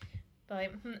 Yeah.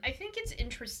 But I think it's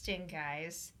interesting,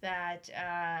 guys, that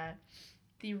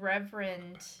the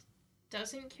Reverend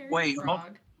doesn't carry Wait, a hold-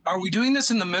 frog. Are we doing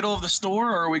this in the middle of the store,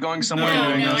 or are we going somewhere?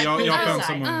 No, no, y'all found outside.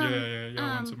 someone. Y'all went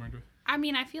Um, somewhere to. I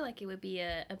mean, I feel like it would be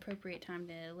a appropriate time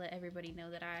to let everybody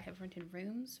know that I have rented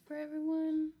rooms for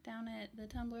everyone down at the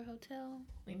Tumblr Hotel.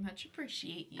 We much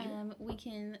appreciate you. We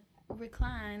can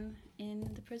recline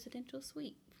in the presidential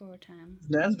suite for a time.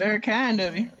 That's very kind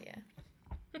of you. Hell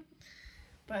yeah.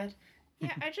 But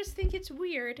yeah, I just think it's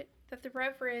weird that the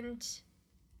Reverend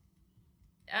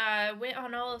went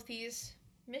on all of these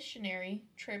missionary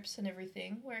trips and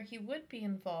everything where he would be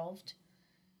involved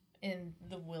in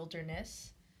the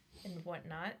wilderness and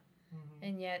whatnot,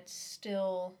 and yet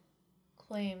still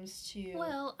claims to.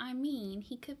 Well, I mean,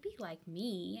 he could be like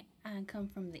me and come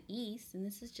from the east, and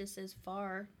this is just as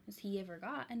far as he ever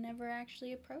got and never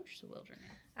actually approached the wilderness.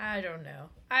 I don't know.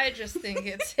 I just think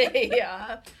it's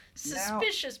a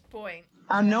suspicious point.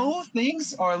 I know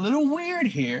things are a little weird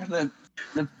here. The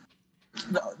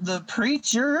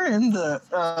preacher and the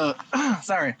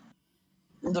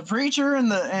the preacher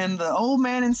and the old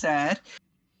man inside,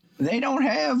 they don't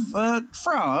have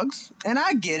frogs, and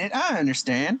I get it. I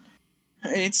understand.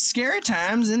 It's scary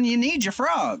times, and you need your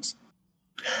frogs.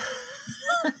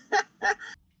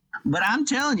 But I'm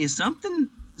telling you something.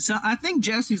 So I think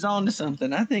Jesse's on to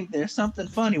something. I think there's something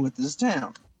funny with this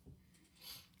town.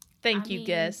 Thank I you, mean,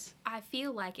 Gus. I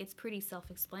feel like it's pretty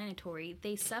self-explanatory.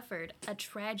 They suffered a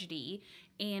tragedy,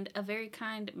 and a very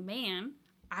kind man,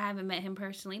 I haven't met him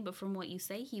personally, but from what you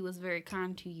say, he was very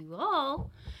kind to you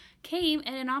all, came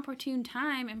at an opportune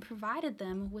time and provided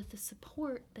them with the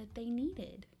support that they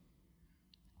needed.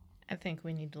 I think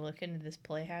we need to look into this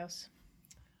playhouse.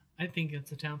 I think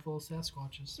it's a town full of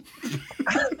Sasquatches.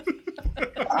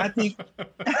 I think.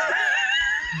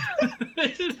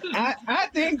 I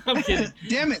think. I'm kidding.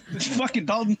 Damn it, fucking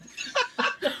Dalton.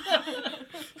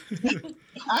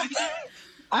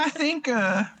 I think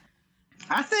I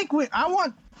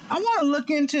want to look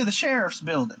into the sheriff's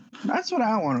building. That's what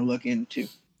I want to look into.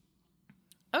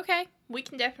 Okay, we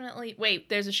can definitely. Wait,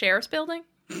 there's a sheriff's building?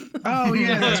 Oh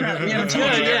yeah, that's right. Yeah, I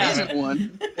told you there Yeah. isn't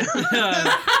one.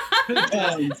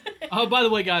 Oh, by the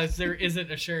way, guys, there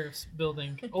isn't a sheriff's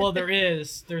building. Well, there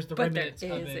is. There's the remnants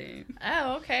of it.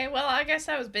 Oh, okay. Well, I guess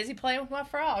I was busy playing with my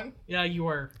frog. Yeah, you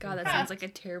were. God, that sounds like a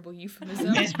terrible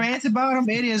euphemism. Miss Fancy Bottom,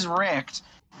 it is wrecked,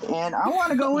 and I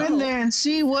want to go in there and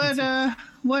see what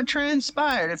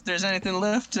transpired. If there's anything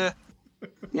left to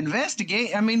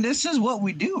investigate. I mean, this is what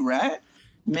we do, right,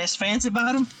 Miss Fancy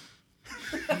Bottom?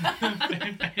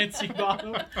 Fancy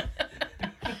bottom.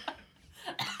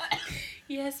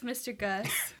 Yes, Mr. Gus.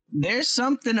 There's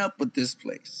something up with this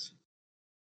place.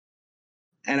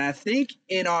 And I think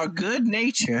in our good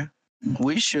nature,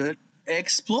 we should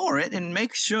explore it and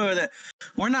make sure that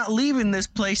we're not leaving this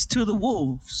place to the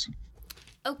wolves.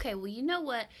 Okay, well, you know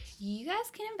what? You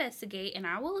guys can investigate, and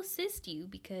I will assist you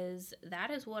because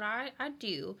that is what I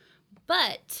do.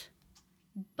 But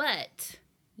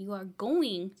you are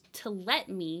going to let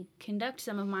me conduct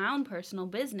some of my own personal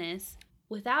business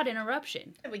without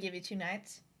interruption. We give you 2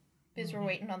 nights because we're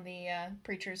waiting on the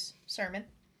preacher's sermon.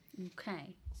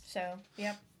 Okay. So,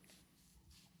 yep.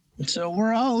 So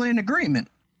we're all in agreement.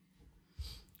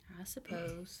 I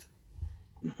suppose.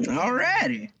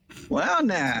 Alrighty. Well,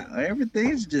 now,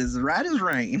 everything's just right as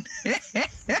rain.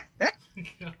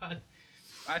 God.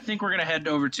 I think we're going to head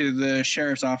over to the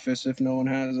sheriff's office if no one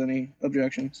has any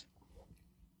objections.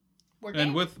 We're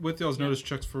And good. with y'all's notice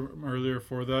checks from earlier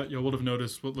for that, y'all would have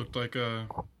noticed what looked like a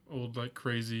old, like,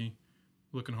 crazy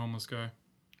looking homeless guy.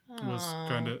 Was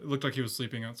kind of, it looked like he was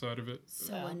sleeping outside of it.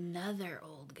 So Oh. another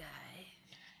old guy.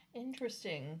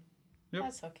 Interesting. Yep.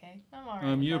 That's okay. I'm alright. You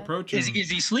with that. approach him. Is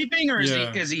he sleeping or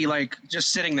Yeah. is he like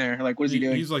just sitting there? Like, what is he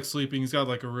doing? He's like sleeping. He's got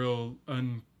like a real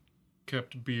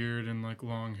unkept beard and like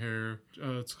long hair.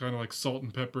 It's kind of like salt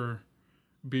and pepper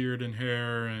beard and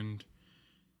hair, and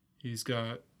he's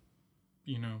got,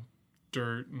 you know,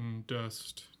 dirt and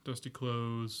dust, dusty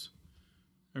clothes,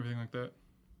 everything like that.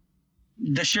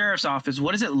 The sheriff's office,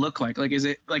 what does it look like? Is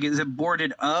it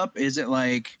boarded up? Is it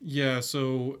like Yeah,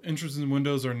 so entrances and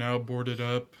windows are now boarded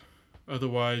up.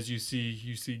 Otherwise, you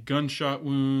see gunshot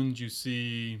wounds. You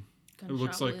see Gunshot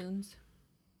looks like- wounds.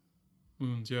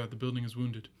 wounds. Yeah, the building is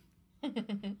wounded.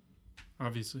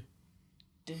 Obviously.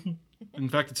 In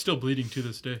fact, it's still bleeding to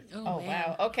this day. Oh, man.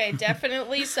 wow. Okay,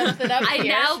 definitely something up I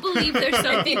here. now believe there's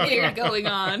something weird going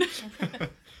on.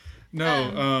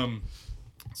 No,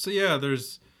 so yeah,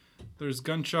 there's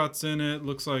gunshots in it.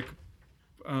 Looks like,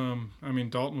 I mean,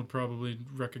 Dalton would probably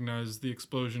recognize the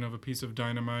explosion of a piece of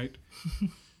dynamite.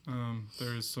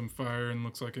 There's some fire and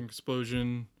looks like an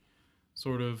explosion,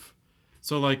 sort of.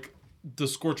 So like the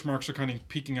scorch marks are kind of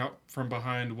peeking out from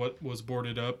behind what was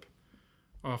boarded up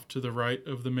off to the right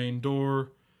of the main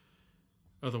door.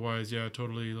 Otherwise, yeah,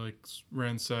 totally like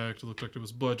ransacked. It looked like it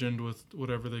was bludgeoned with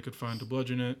whatever they could find to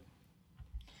bludgeon it.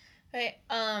 Hey,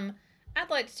 I'd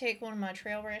like to take one of my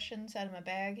trail rations out of my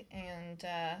bag and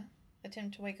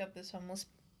attempt to wake up this homeless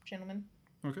gentleman.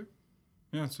 Okay.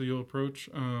 Yeah, so you'll approach.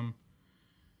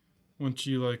 Once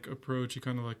you like approach, he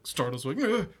kind of like startles, like,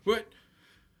 what?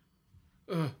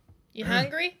 You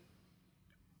hungry?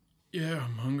 Yeah,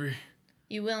 I'm hungry.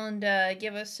 You willing to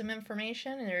give us some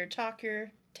information or talk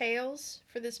your tales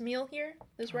for this meal here,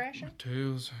 this ration? No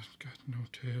tails. I've got no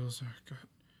tails. I got.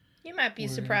 You might be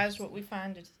Where surprised what we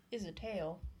find is a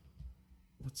tail.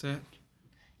 What's that?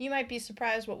 You might be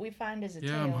surprised what we find is a tail.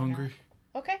 Yeah, I'm hungry.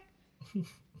 Okay.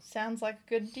 Sounds like a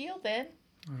good deal then.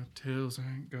 Tails. I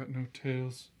ain't got no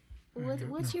tails.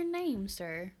 What's your name,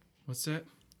 sir? What's that?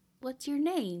 What's your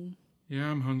name?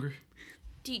 Yeah, I'm hungry.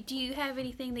 Do you have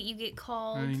anything that you get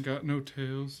called? I ain't got no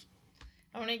tails.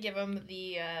 I want to give him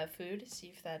the food, see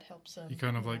if that helps him. He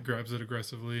kind of like grabs it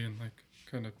aggressively and like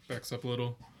kind of backs up a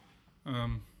little,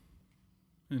 and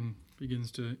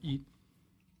begins to eat.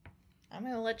 I'm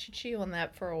going to let you chew on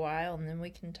that for a while, and then we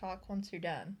can talk once you're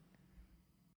done.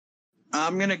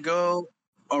 I'm gonna go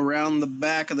around the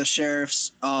back of the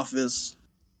sheriff's office.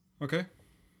 Okay.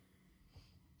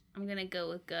 I'm gonna go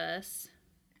with Gus.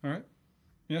 All right.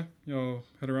 Yeah, y'all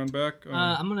head around back.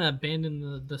 I'm gonna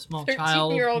abandon the small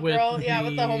child 13-year-old with girl, the...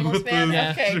 with the homeless man.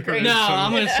 Yeah. Okay, great. No,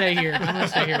 I'm gonna stay here. I'm gonna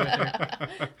stay here with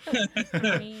her.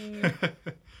 I mean,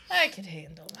 I could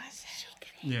handle myself.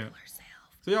 Yeah. herself.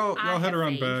 So y'all I head have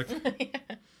around faith.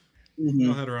 back.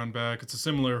 Y'all head around back. It's a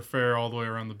similar affair all the way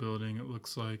around the building. It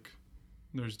looks like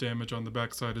there's damage on the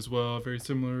backside as well. Very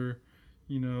similar,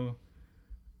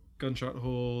 gunshot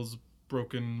holes,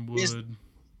 broken wood.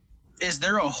 Is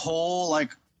there a hole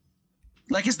like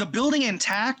is the building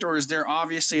intact, or is there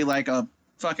obviously like a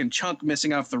fucking chunk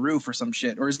missing off the roof or some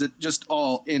shit, or is it just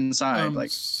all inside?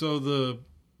 So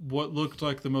what looked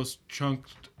like the most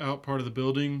chunked out part of the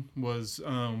building was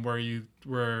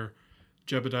where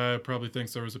Jebediah probably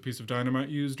thinks there was a piece of dynamite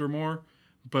used or more,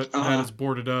 but that is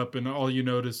boarded up, and all you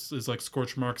notice is like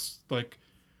scorch marks. Like,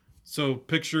 so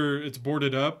picture it's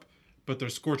boarded up, but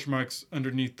there's scorch marks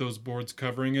underneath those boards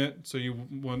covering it. So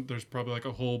there's probably like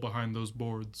a hole behind those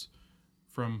boards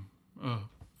from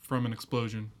an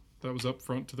explosion that was up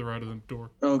front to the right of the door.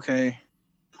 Okay.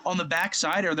 On the back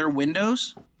side, are there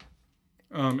windows?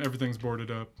 Everything's boarded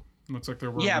up. Looks like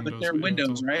there were windows. But they're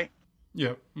windows, right?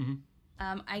 Yep. Yeah.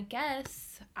 Mm-hmm. I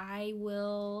guess I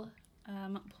will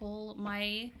pull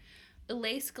my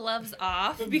lace gloves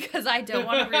off because I don't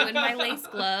want to ruin my lace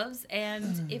gloves.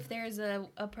 And if there's a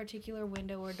particular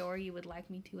window or door you would like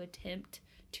me to attempt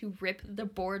to rip the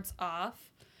boards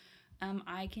off,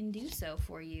 I can do so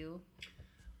for you.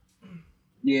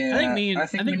 Yeah, I think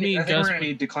me and Gus we're gonna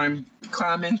need to climb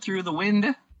in through the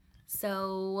wind.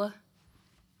 So,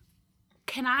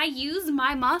 can I use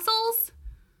my muscles?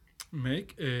 I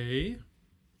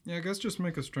guess just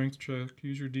make a strength check.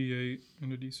 Use your D8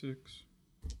 and a D6.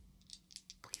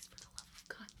 Please, for the love of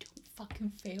God, don't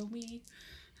fucking fail me.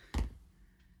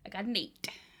 I got an 8.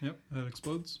 Yep, that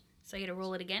explodes. So I get to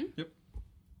roll it again? Yep.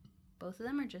 Both of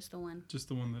them or just the one? Just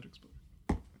the one that exploded.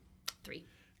 3.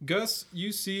 Gus,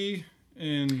 you see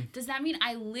in... Does that mean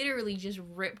I literally just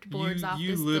ripped boards off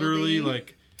you this literally, building?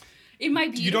 like... In my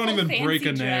beautiful You don't even fancy break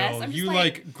a dress. nail. I'm You,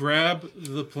 just grab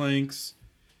the planks,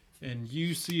 and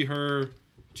you see her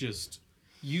just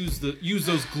use those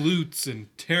glutes and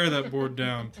tear that board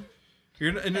down.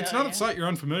 And it's not a sight you're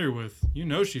unfamiliar with. You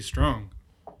know she's strong.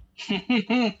 So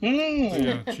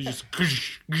yeah, she just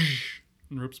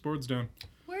and rips boards down.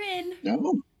 We're in.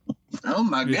 Oh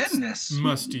my It's goodness.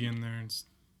 musty in there.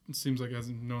 It seems like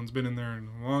no one's been in there in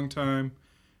a long time.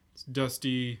 It's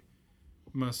dusty,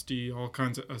 musty, all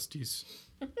kinds of usties.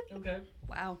 Okay.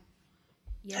 Wow.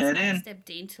 Yes, Head I in. step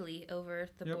daintily over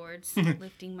the Yep. boards,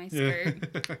 lifting my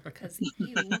skirt. Because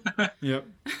you. Yep,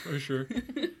 for sure.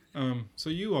 So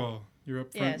you're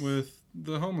up front Yes. with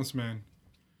the homeless man,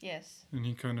 Yes. and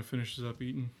he kind of finishes up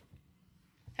eating.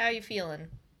 How you feeling?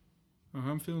 Oh,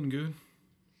 I'm feeling good.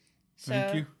 So,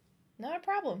 Thank you. Not a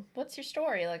problem. What's your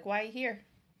story? Like, why you here?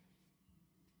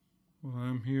 Well,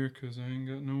 I'm here because I ain't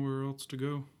got nowhere else to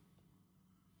go.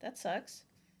 That sucks.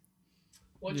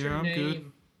 What's Yeah, your I'm name?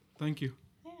 good. Thank you.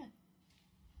 Yeah.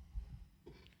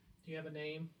 Do you have a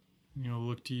name? And he'll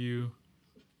look to you.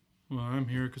 Well, I'm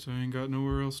here because I ain't got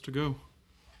nowhere else to go.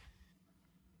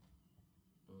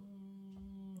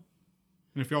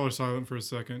 And if y'all are silent for a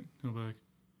second, he'll be like,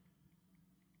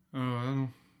 "Oh, I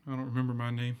don't remember my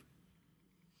name."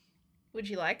 Would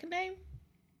you like a name?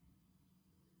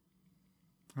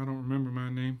 I don't remember my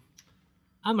name.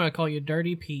 I'm gonna call you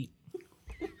Dirty Pete.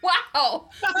 Wow.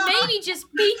 Maybe just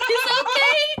Pete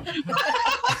is okay.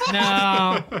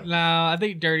 No, I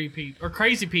think Dirty Pete or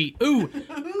Crazy Pete. Ooh,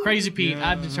 Crazy Pete. Yeah,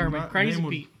 I've determined my Crazy name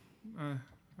would- Pete.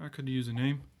 I could use a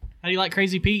name. How do you like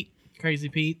Crazy Pete? Crazy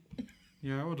Pete.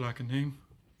 Yeah, I would like a name.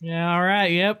 Yeah, all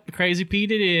right. Yep, Crazy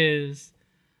Pete it is.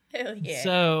 Hell yeah.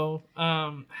 So,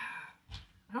 I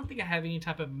don't think I have any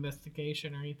type of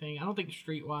investigation or anything. I don't think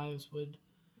Streetwise would.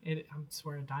 I'm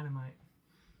swearing dynamite.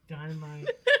 Dynamite.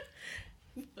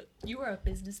 You are a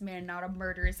businessman, not a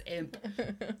murderous imp.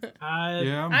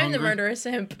 Yeah, I'm I'm the hungry. murderous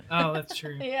imp. Oh, that's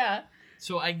true. Yeah.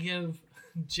 So I give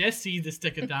Jesse the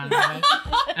stick of dynamite,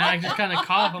 and I just kind of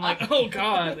cough. I'm like, oh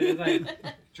god! And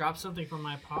I drop something from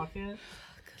my pocket.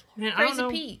 Man, I don't Crazy know.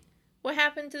 Pete, what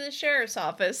happened to the sheriff's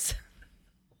office?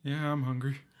 Yeah, I'm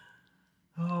hungry.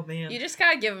 Oh man. You just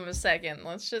gotta give him a second.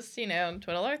 Let's just,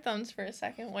 twiddle our thumbs for a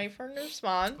second. Wait for him to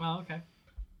respond. Oh, okay.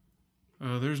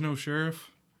 There's no sheriff.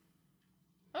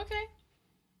 Okay.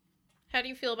 How do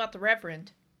you feel about the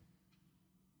Reverend?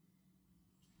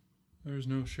 There's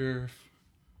no sheriff.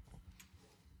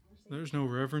 There's no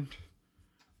reverend.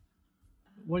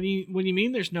 What do you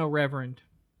mean? There's no reverend?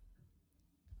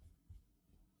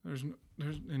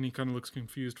 And he kind of looks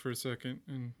confused for a second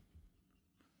and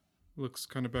looks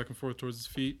kind of back and forth towards his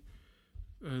feet.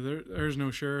 There's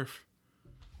no sheriff.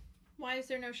 Why is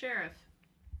there no sheriff?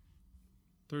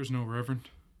 There's no reverend.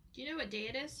 Do you know what day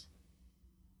it is?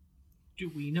 Do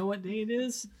we know what day it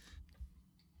is?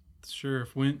 The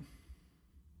sheriff went.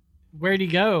 Where'd he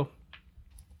go?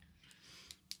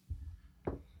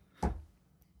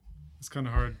 It's kind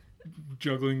of hard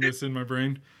juggling this in my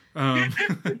brain. You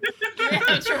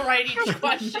have to write each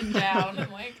question down.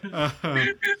 I'm like,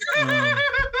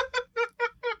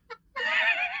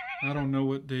 I don't know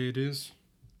what day it is.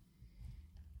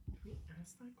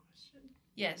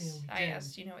 yes, Yeah, I we did.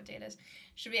 asked. Do you know what day it is?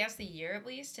 Should we ask the year at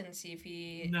least and see if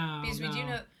he? No, Because we do no.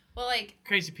 know. Well, like,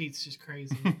 Crazy Pete's just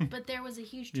crazy. But there was a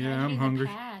huge Yeah, tragedy I'm in hungry.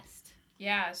 the past.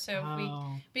 yeah. So if we.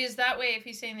 Oh. Because that way, if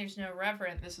he's saying there's no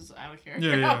reverend, this is out of character.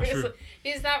 Yeah, yeah, obviously. sure.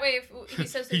 Because that way, if he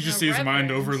says He there's just no sees his mind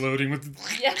reverend- overloading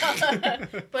with. Yeah.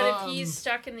 But if Um, he's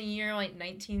stuck in the year like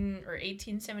 19 or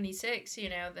 1876,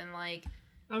 then like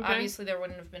Okay. obviously there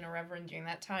wouldn't have been a reverend during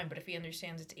that time. But if he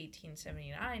understands it's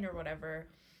 1879 or whatever,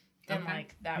 then Okay.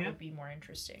 like that Yeah. would be more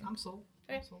interesting. I'm sold.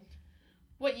 I'm Okay. sold.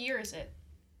 What year is it?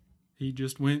 He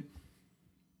just went.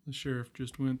 The sheriff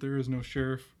just went. There is no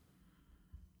sheriff.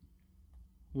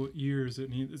 What year is it?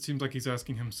 And it seems like he's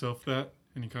asking himself that,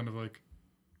 and he kind of like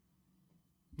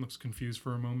looks confused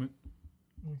for a moment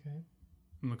Okay.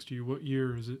 and looks to you. What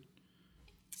year is it?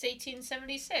 It's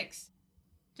 1876.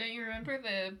 Don't you remember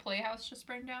the playhouse just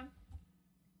burned down?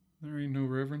 There ain't no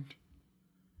reverend.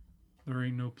 There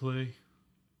ain't no play.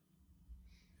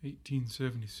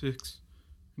 1876.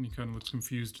 And he kind of looks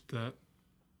confused at that.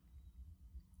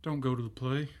 Don't go to the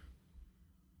play.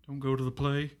 Don't go to the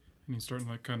play. And he's starting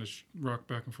to like kind of rock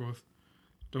back and forth.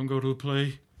 Don't go to the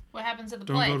play. What happens at the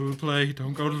Don't play? go to the play.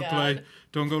 Don't go to the God. play.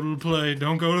 Don't go to the play.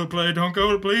 Don't go to the play. Don't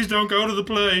go to. Please don't go to the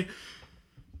play.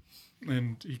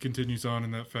 And he continues on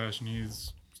in that fashion.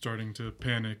 He's starting to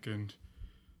panic and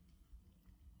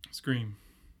scream.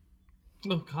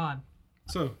 Oh God.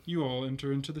 So you all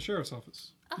enter into the sheriff's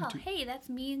office. Oh, hey, that's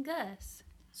me and Gus.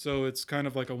 So it's kind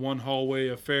of like a one hallway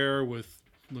affair with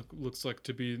looks like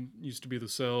used to be the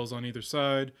cells on either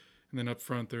side, and then up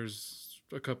front there's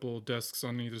a couple desks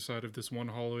on either side of this one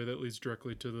hallway that leads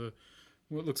directly to the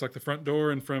what looks like the front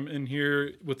door. And from in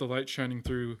here, with the light shining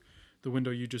through the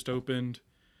window you just opened,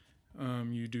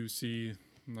 you do see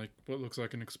like what looks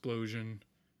like an explosion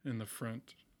in the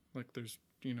front. Like there's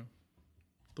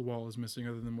the wall is missing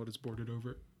other than what is boarded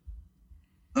over it.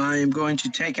 I am going to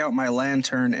take out my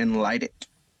lantern and light it.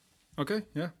 Okay,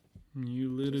 yeah. You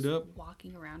lit it up.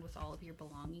 Walking around with all of your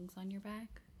belongings on your back.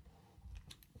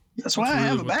 That's why I That's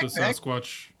have a really what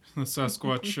backpack. the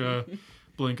Sasquatch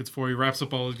blankets for. He wraps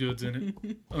up all his goods in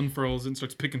it, unfurls it, and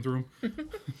starts picking through them.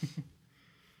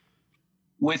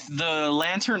 With the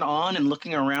lantern on and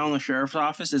looking around the sheriff's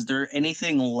office, is there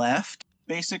anything left,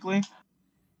 basically?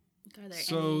 Are there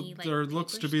So any, like, there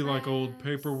looks paper to be like old scraps?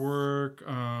 paperwork.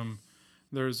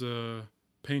 There's a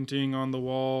painting on the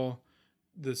wall.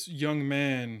 This young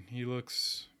man, he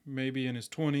looks maybe in his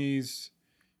 20s,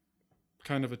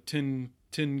 kind of a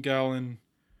 10-gallon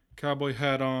cowboy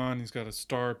hat on. He's got a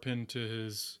star pinned to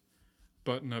his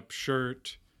button-up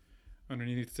shirt.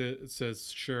 Underneath it, it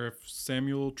says Sheriff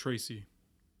Samuel Tracy.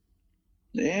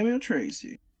 Samuel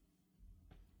Tracy.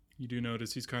 You do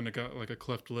notice he's kind of got like a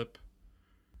cleft lip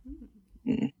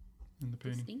Mm. in the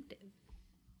painting. Distinctive.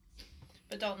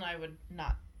 But Dalton and I would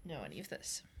not know any of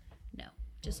this. No,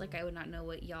 just like I would not know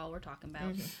what y'all were talking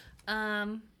about.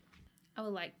 Mm-hmm. I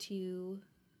would like to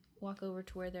walk over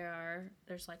to where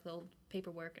there's like little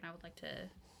paperwork, and I would like to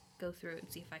go through it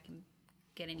and see if I can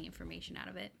get any information out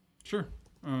of it. Sure.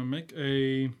 Make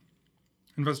a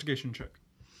investigation check.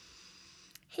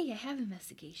 Hey, I have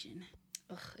investigation.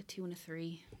 Ugh, a 2 and a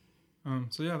 3.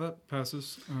 So yeah, that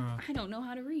passes. I don't know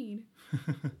how to read.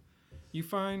 You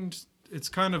find it's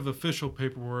kind of official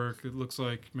paperwork. It looks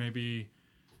like maybe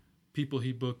people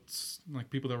he booked, like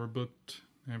people that were booked,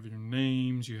 have your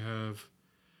names. You have,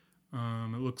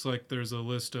 it looks like there's a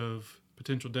list of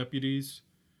potential deputies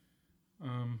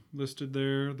listed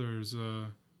there. There's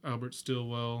Albert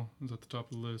Stillwell is at the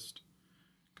top of the list,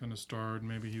 kind of starred.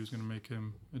 Maybe he was going to make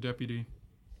him a deputy.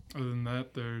 Other than that,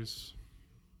 it's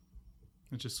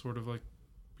just sort of like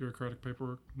bureaucratic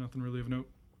paperwork. Nothing really of note.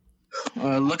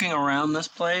 Looking around this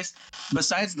place,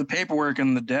 besides the paperwork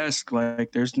and the desk,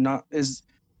 like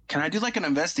can I do like an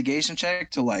investigation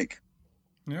check to like?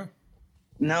 Yeah.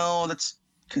 No,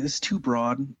 it's too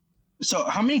broad. So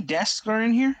how many desks are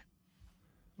in here?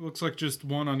 It looks like just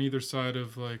one on either side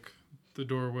of like the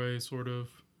doorway, sort of.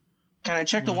 Can I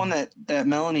check the one that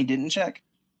Melanie didn't check?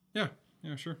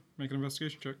 Yeah, sure. Make an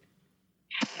investigation check.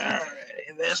 Alright,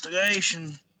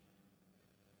 investigation.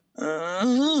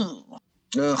 I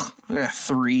got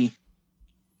 3.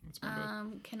 That's not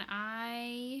bad. Can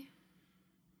I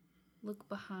look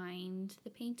behind the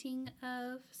painting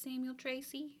of Samuel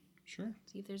Tracy? Sure.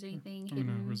 See if there's anything I'm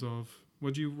gonna hidden. resolve.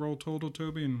 What'd you roll total,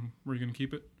 Toby, and were you gonna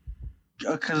keep it?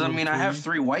 Because I mean, I have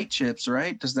 3 white chips,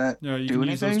 right? Does that Yeah, you do can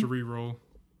use those anything? to re-roll.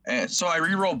 So I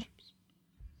re-roll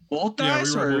both Yeah,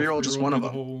 dice, re-roll or I both. re-roll just Re-roll one of the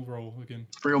them? whole roll again.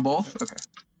 Re-roll both? Okay.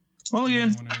 Well, And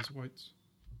again, then one is whites.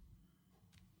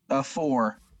 a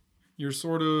 4. You're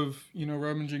sort of,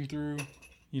 rummaging through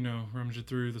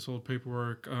this old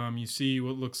paperwork. You see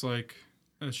what looks like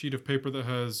a sheet of paper that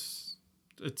has,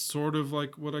 it's sort of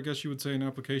like what I guess you would say an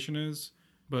application is,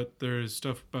 but there's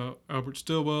stuff about Albert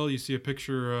Stillwell. You see a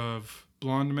picture of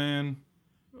blonde man,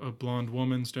 a blonde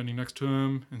woman standing next to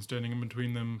him, and standing in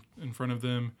between them, in front of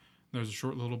them, there's a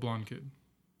short little blonde kid.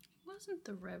 Wasn't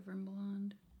the Reverend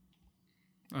Blonde?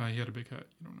 He had a big hat.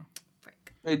 You don't know.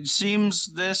 Frick. It seems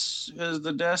this is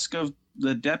the desk of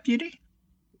the deputy,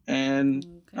 and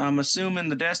Okay. I'm assuming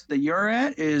the desk that you're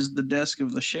at is the desk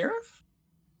of the sheriff?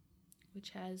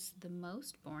 Which has the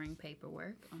most boring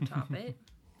paperwork on top of it.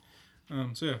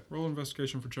 So yeah, roll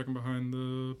investigation for checking behind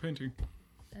the painting.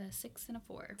 A 6 and a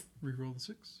 4. Reroll the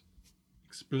 6.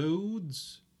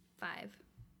 Explodes. 5.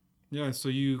 Yeah, so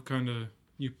you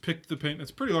pick the paint.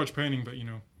 It's a pretty large painting, but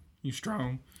you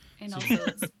strong. And So also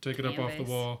it's Take it up off the canvas.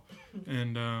 wall,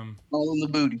 and All in the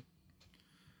booty.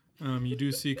 you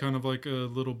do see kind of like a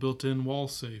little built-in wall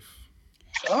safe.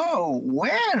 Oh,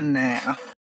 where now?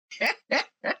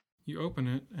 You open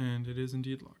it, and it is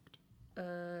indeed locked. I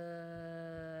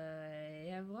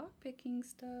have lockpicking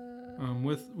stuff.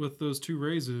 With those 2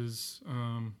 raises,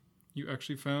 you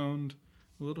actually found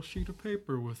a little sheet of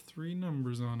paper with 3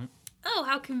 numbers on it. Oh,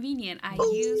 how convenient. I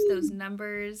used those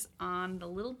numbers on the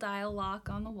little dial lock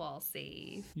on the wall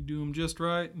safe. You do them just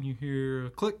right, and you hear a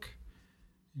click,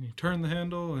 and you turn the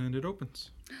handle, and it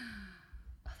opens.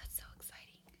 Oh, that's so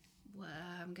exciting. Well,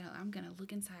 I'm gonna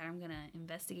look inside. I'm gonna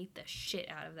investigate the shit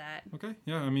out of that. Okay,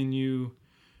 yeah, I mean, you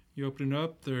open it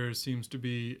up. There seems to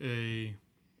be a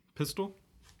pistol,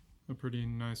 a pretty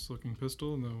nice looking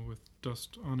pistol, though with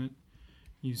dust on it.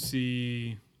 You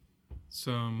see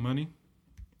some money,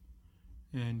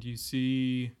 and you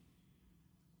see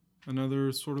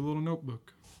another sort of little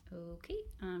notebook. Okay,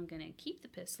 I'm gonna keep the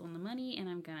pistol and the money, and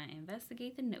I'm gonna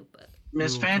investigate the notebook.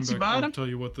 Miss We'll come Fancy back. I'll Bottom, tell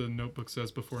you what the notebook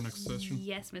says before next session.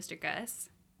 Yes, Mr. Gus.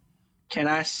 can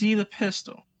I see the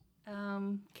pistol?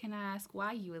 Can I ask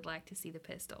why you would like to see the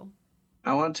pistol?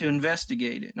 I want to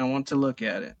investigate it. I want to look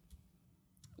at it.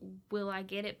 Will I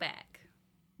get it back?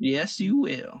 Yes, you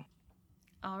will.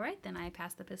 All right, then I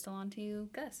pass the pistol on to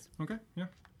Gus. Okay, yeah.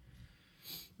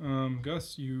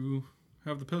 Gus, you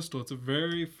have the pistol. It's a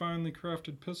very finely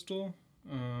crafted pistol.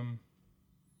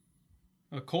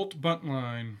 A Colt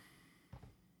buntline.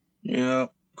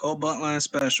 Yep. Cold Buntline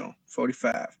Special,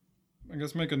 45. I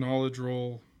guess make a knowledge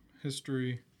roll.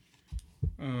 History.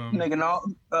 Making all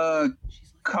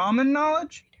common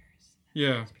knowledge?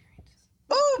 Yeah.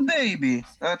 Oh baby.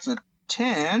 That's a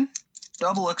 10.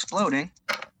 Double exploding.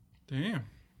 Damn.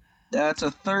 That's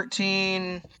a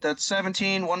 13. That's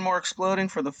 17. One more exploding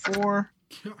for the 4.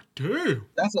 God damn.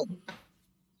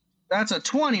 That's a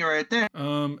 20 right there.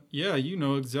 Yeah, you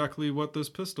know exactly what this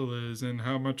pistol is and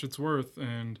how much it's worth,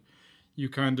 and you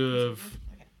kind of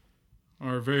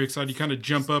are very excited. You kind of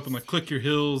jump up and like click your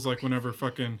heels, like whenever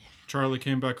fucking Charlie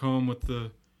came back home with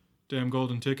the damn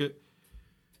golden ticket.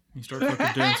 You start fucking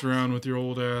dancing around with your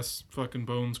old ass fucking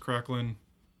bones crackling.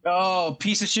 Oh,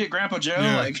 piece of shit, Grandpa Joe!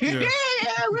 Yeah, like, yeah.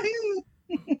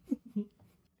 woohoo!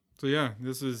 So yeah,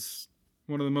 this is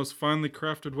one of the most finely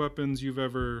crafted weapons you've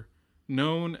ever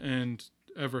known and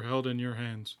ever held in your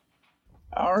hands.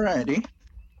 Alrighty.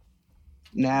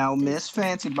 Now, Miss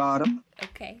Fancy Bottom.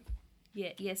 Okay. Yeah.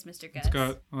 Yes, Mr. Gus. It's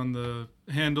got on the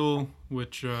handle,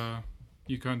 which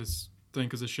you kind of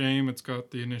think is a shame, it's got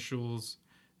the initials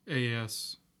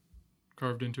AS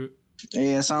carved into it.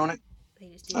 AS on it. They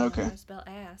just didn't Okay. know how to spell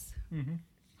ass. Mm-hmm.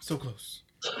 So close.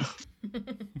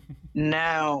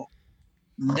 Now,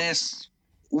 this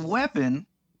weapon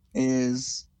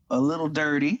is a little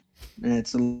dirty and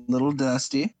it's a little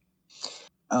dusty.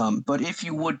 But if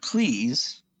you would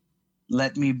please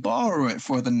let me borrow it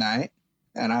for the night,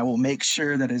 and I will make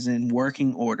sure that it's in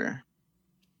working order.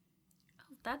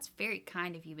 Oh, that's very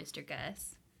kind of you, Mr.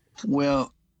 Gus.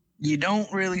 Well, you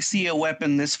don't really see a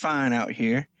weapon this fine out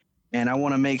here, and I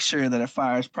want to make sure that it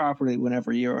fires properly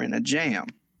whenever you're in a jam.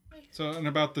 So, and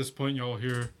about this point, y'all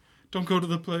hear, "Don't go to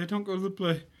the play, don't go to the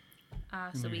play."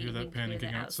 So you we hear that we hear the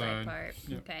panicking outside outside. part.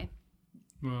 Yep. Okay.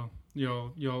 Well,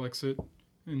 y'all exit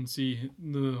and see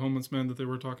the homeless man that they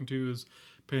were talking to is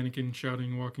panicking,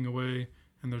 shouting, walking away,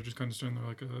 and they're just kind of standing there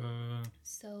like,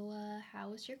 So, how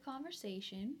was your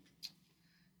conversation?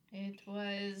 It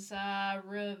was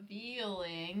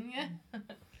revealing.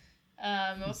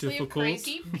 Mostly Difficult. a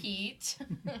crazy Pete.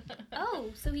 Oh,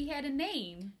 so he had a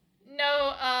name.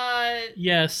 No,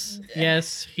 Yes,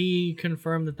 yes, he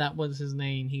confirmed that that was his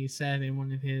name. He said in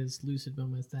one of his lucid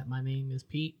moments that my name is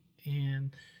Pete,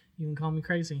 and you can call me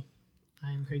crazy.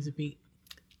 I am Crazy Pete.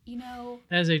 You know,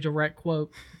 That is a direct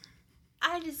quote.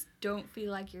 I just don't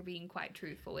feel like you're being quite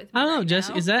truthful with me. I don't know, right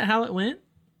Jesse. now. Is that how it went?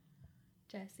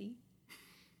 Jesse?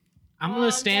 I'm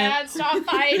gonna stand. Dad, stop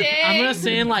fighting. I'm gonna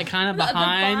stand like kind of The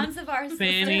behind, bonds of our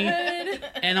Fanny.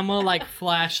 sisterhood. and I'm gonna like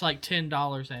flash like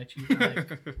 $10 at you.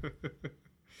 Like,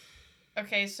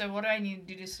 Okay, so what do I need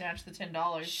to do to snatch the $10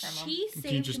 from him? She you saved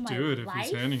can just my do it if life.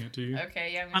 he's handing it to you.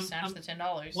 Okay, yeah, I'm gonna I'm- snatch I'm- the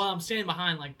 $10. well, I'm standing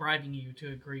behind, like bribing you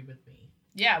to agree with me.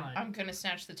 yeah, fine. I'm gonna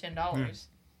snatch the $10.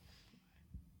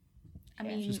 I Yeah.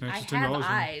 mean, She snatched I the have $10 from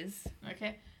eyes,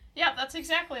 Okay. Yeah, that's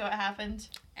exactly what happened.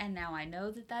 and now I know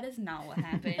that that is not what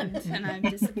happened, and I'm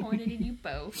disappointed in you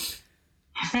both.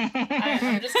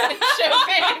 I'm just gonna show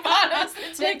Fanny Bottoms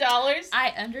the $10. I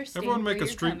understand. Everyone where make a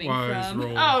you're coming streetwise from.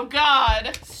 roll. Oh God.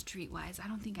 Streetwise. I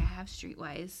don't think I have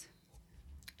streetwise.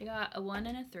 I got a 1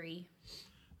 and a 3.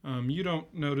 You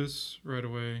don't notice right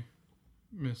away,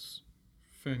 Miss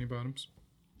Fanny Bottoms,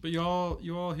 but you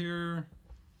all hear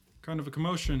kind of a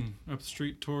commotion up the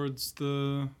street towards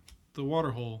the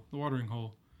water hole, the watering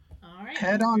hole. All right.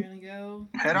 Head on. We're gonna go.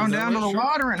 Head on Is that down to right? the Sure.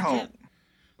 watering hole.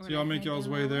 So y'all make y'all's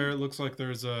way there. It looks like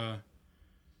there's an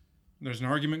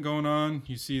argument going on.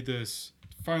 You see this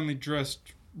finely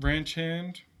dressed ranch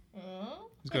hand.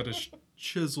 He's got a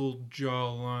chiseled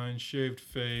jawline, shaved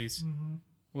face. Mm-hmm.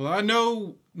 Well, I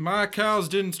know my cows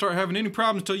didn't start having any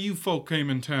problems till you folk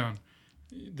came in town.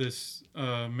 This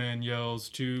man yells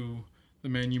to the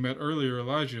man you met earlier,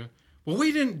 Elijah. Well,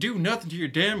 we didn't do nothing to your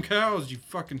damn cows, you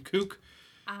fucking kook.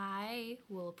 I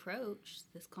will approach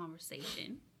this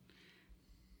conversation.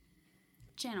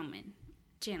 Gentlemen,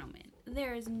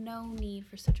 there is no need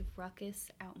for such a ruckus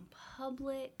out in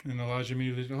public. And Elijah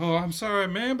immediately, oh, I'm sorry,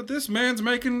 man, but this man's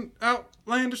making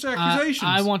outlandish accusations.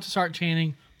 I want to start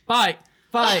chanting, fight,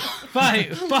 fight,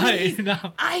 fight, fight. No.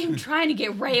 I am trying to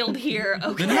get railed here,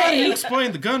 Then how do you okay?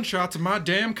 explain the gunshots of my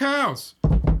damn cows?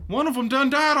 One of them done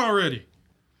died already.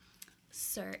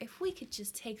 Sir, if we could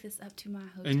just take this up to my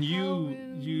hotel And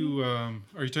room. you,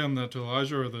 are you telling that to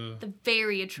Elijah or the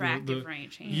very attractive the-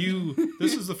 ranch hand.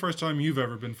 this is the first time you've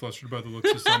ever been flustered by the looks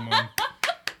of someone.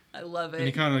 I love And he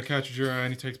it. kind of catches your eye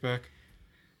and he takes back.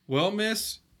 Well,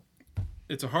 miss,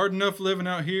 it's a hard enough living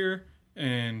out here,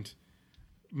 and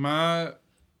my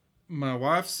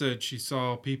wife said she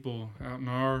saw people out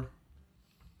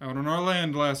on our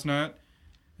land last night,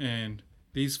 and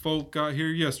these folk got here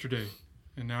yesterday,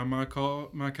 and now my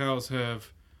cows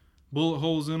have bullet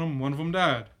holes in them. One of them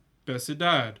died. Bessie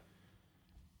died.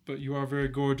 But you are very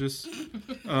gorgeous.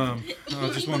 I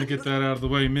just want to get that out of the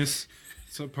way, miss.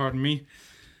 So pardon me.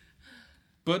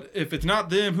 But if it's not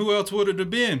them, who else would it have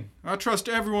been? I trust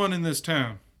everyone in this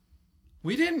town.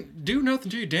 We didn't do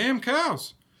nothing to your damn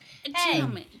cows.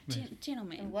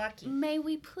 Gentlemen, Lucky. may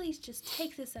we please just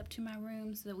take this up to my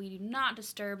room so that we do not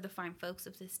disturb the fine folks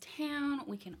of this town?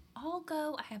 We can all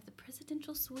go. I have the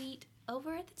presidential suite.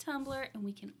 over at the Tumblr, and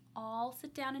we can all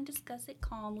sit down and discuss it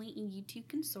calmly, and you two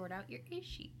can sort out your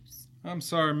issues. I'm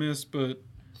sorry, miss, but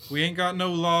we ain't got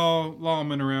no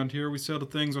lawmen around here. We settle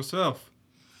things ourselves.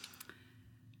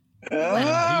 He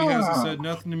hasn't said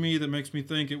nothing to me that makes me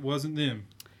think it wasn't them.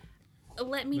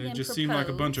 Let me They then just propose. seem like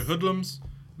a bunch of hoodlums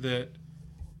that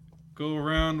go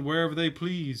around wherever they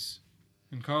please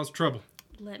and cause trouble.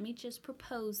 Let me just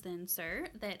propose then, sir,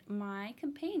 that my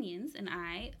companions and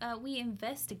I, we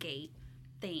investigate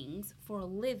things for a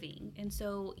living. And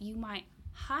so you might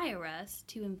hire us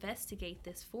to investigate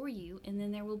this for you, and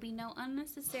then there will be no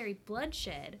unnecessary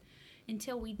bloodshed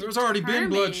until we There's already been determine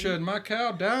bloodshed. My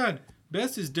cow died.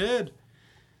 Bess is dead.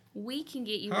 We can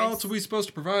get you... How else are we supposed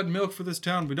to provide milk for this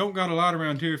town? We don't got a lot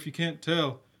around here if you can't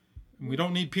tell. And we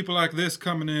don't need people like this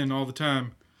coming in all the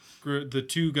time. The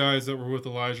two guys that were with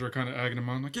Elijah are kind of egging him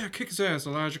on. Like, yeah, kick his ass,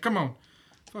 Elijah. Come on.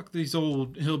 Fuck these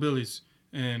old hillbillies.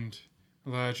 And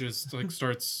Elijah like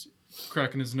starts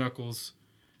cracking his knuckles.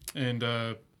 And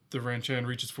the ranch hand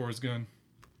reaches for his gun.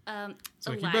 It's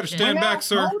like, you better stand Well, back,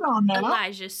 sir. Hold on now.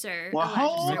 Elijah, sir. Well, Elijah,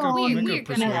 hold sir. on We're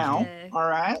gonna now. have to All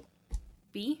right.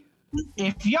 be...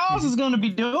 If y'all's is gonna be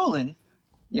dueling,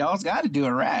 y'all's got to do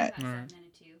it right. All right.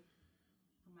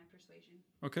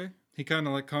 Okay. He kind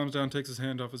of like calms down, takes his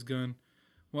hand off his gun.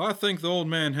 Well, I think the old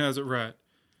man has it right.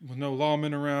 With no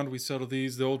lawmen around, we settle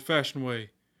these the old-fashioned way.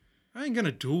 I ain't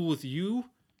gonna duel with you.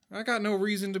 I got no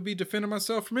reason to be defending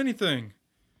myself from anything.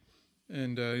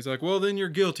 And he's like, well, then you're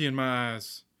guilty in my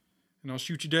eyes. And I'll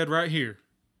shoot you dead right here.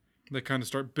 They kind of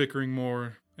start bickering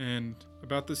more. And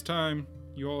about this time,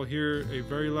 you all hear a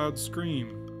very loud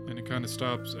scream. And it kind of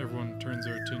stops. Everyone turns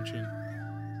their attention.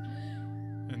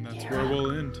 And that's where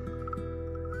we'll end.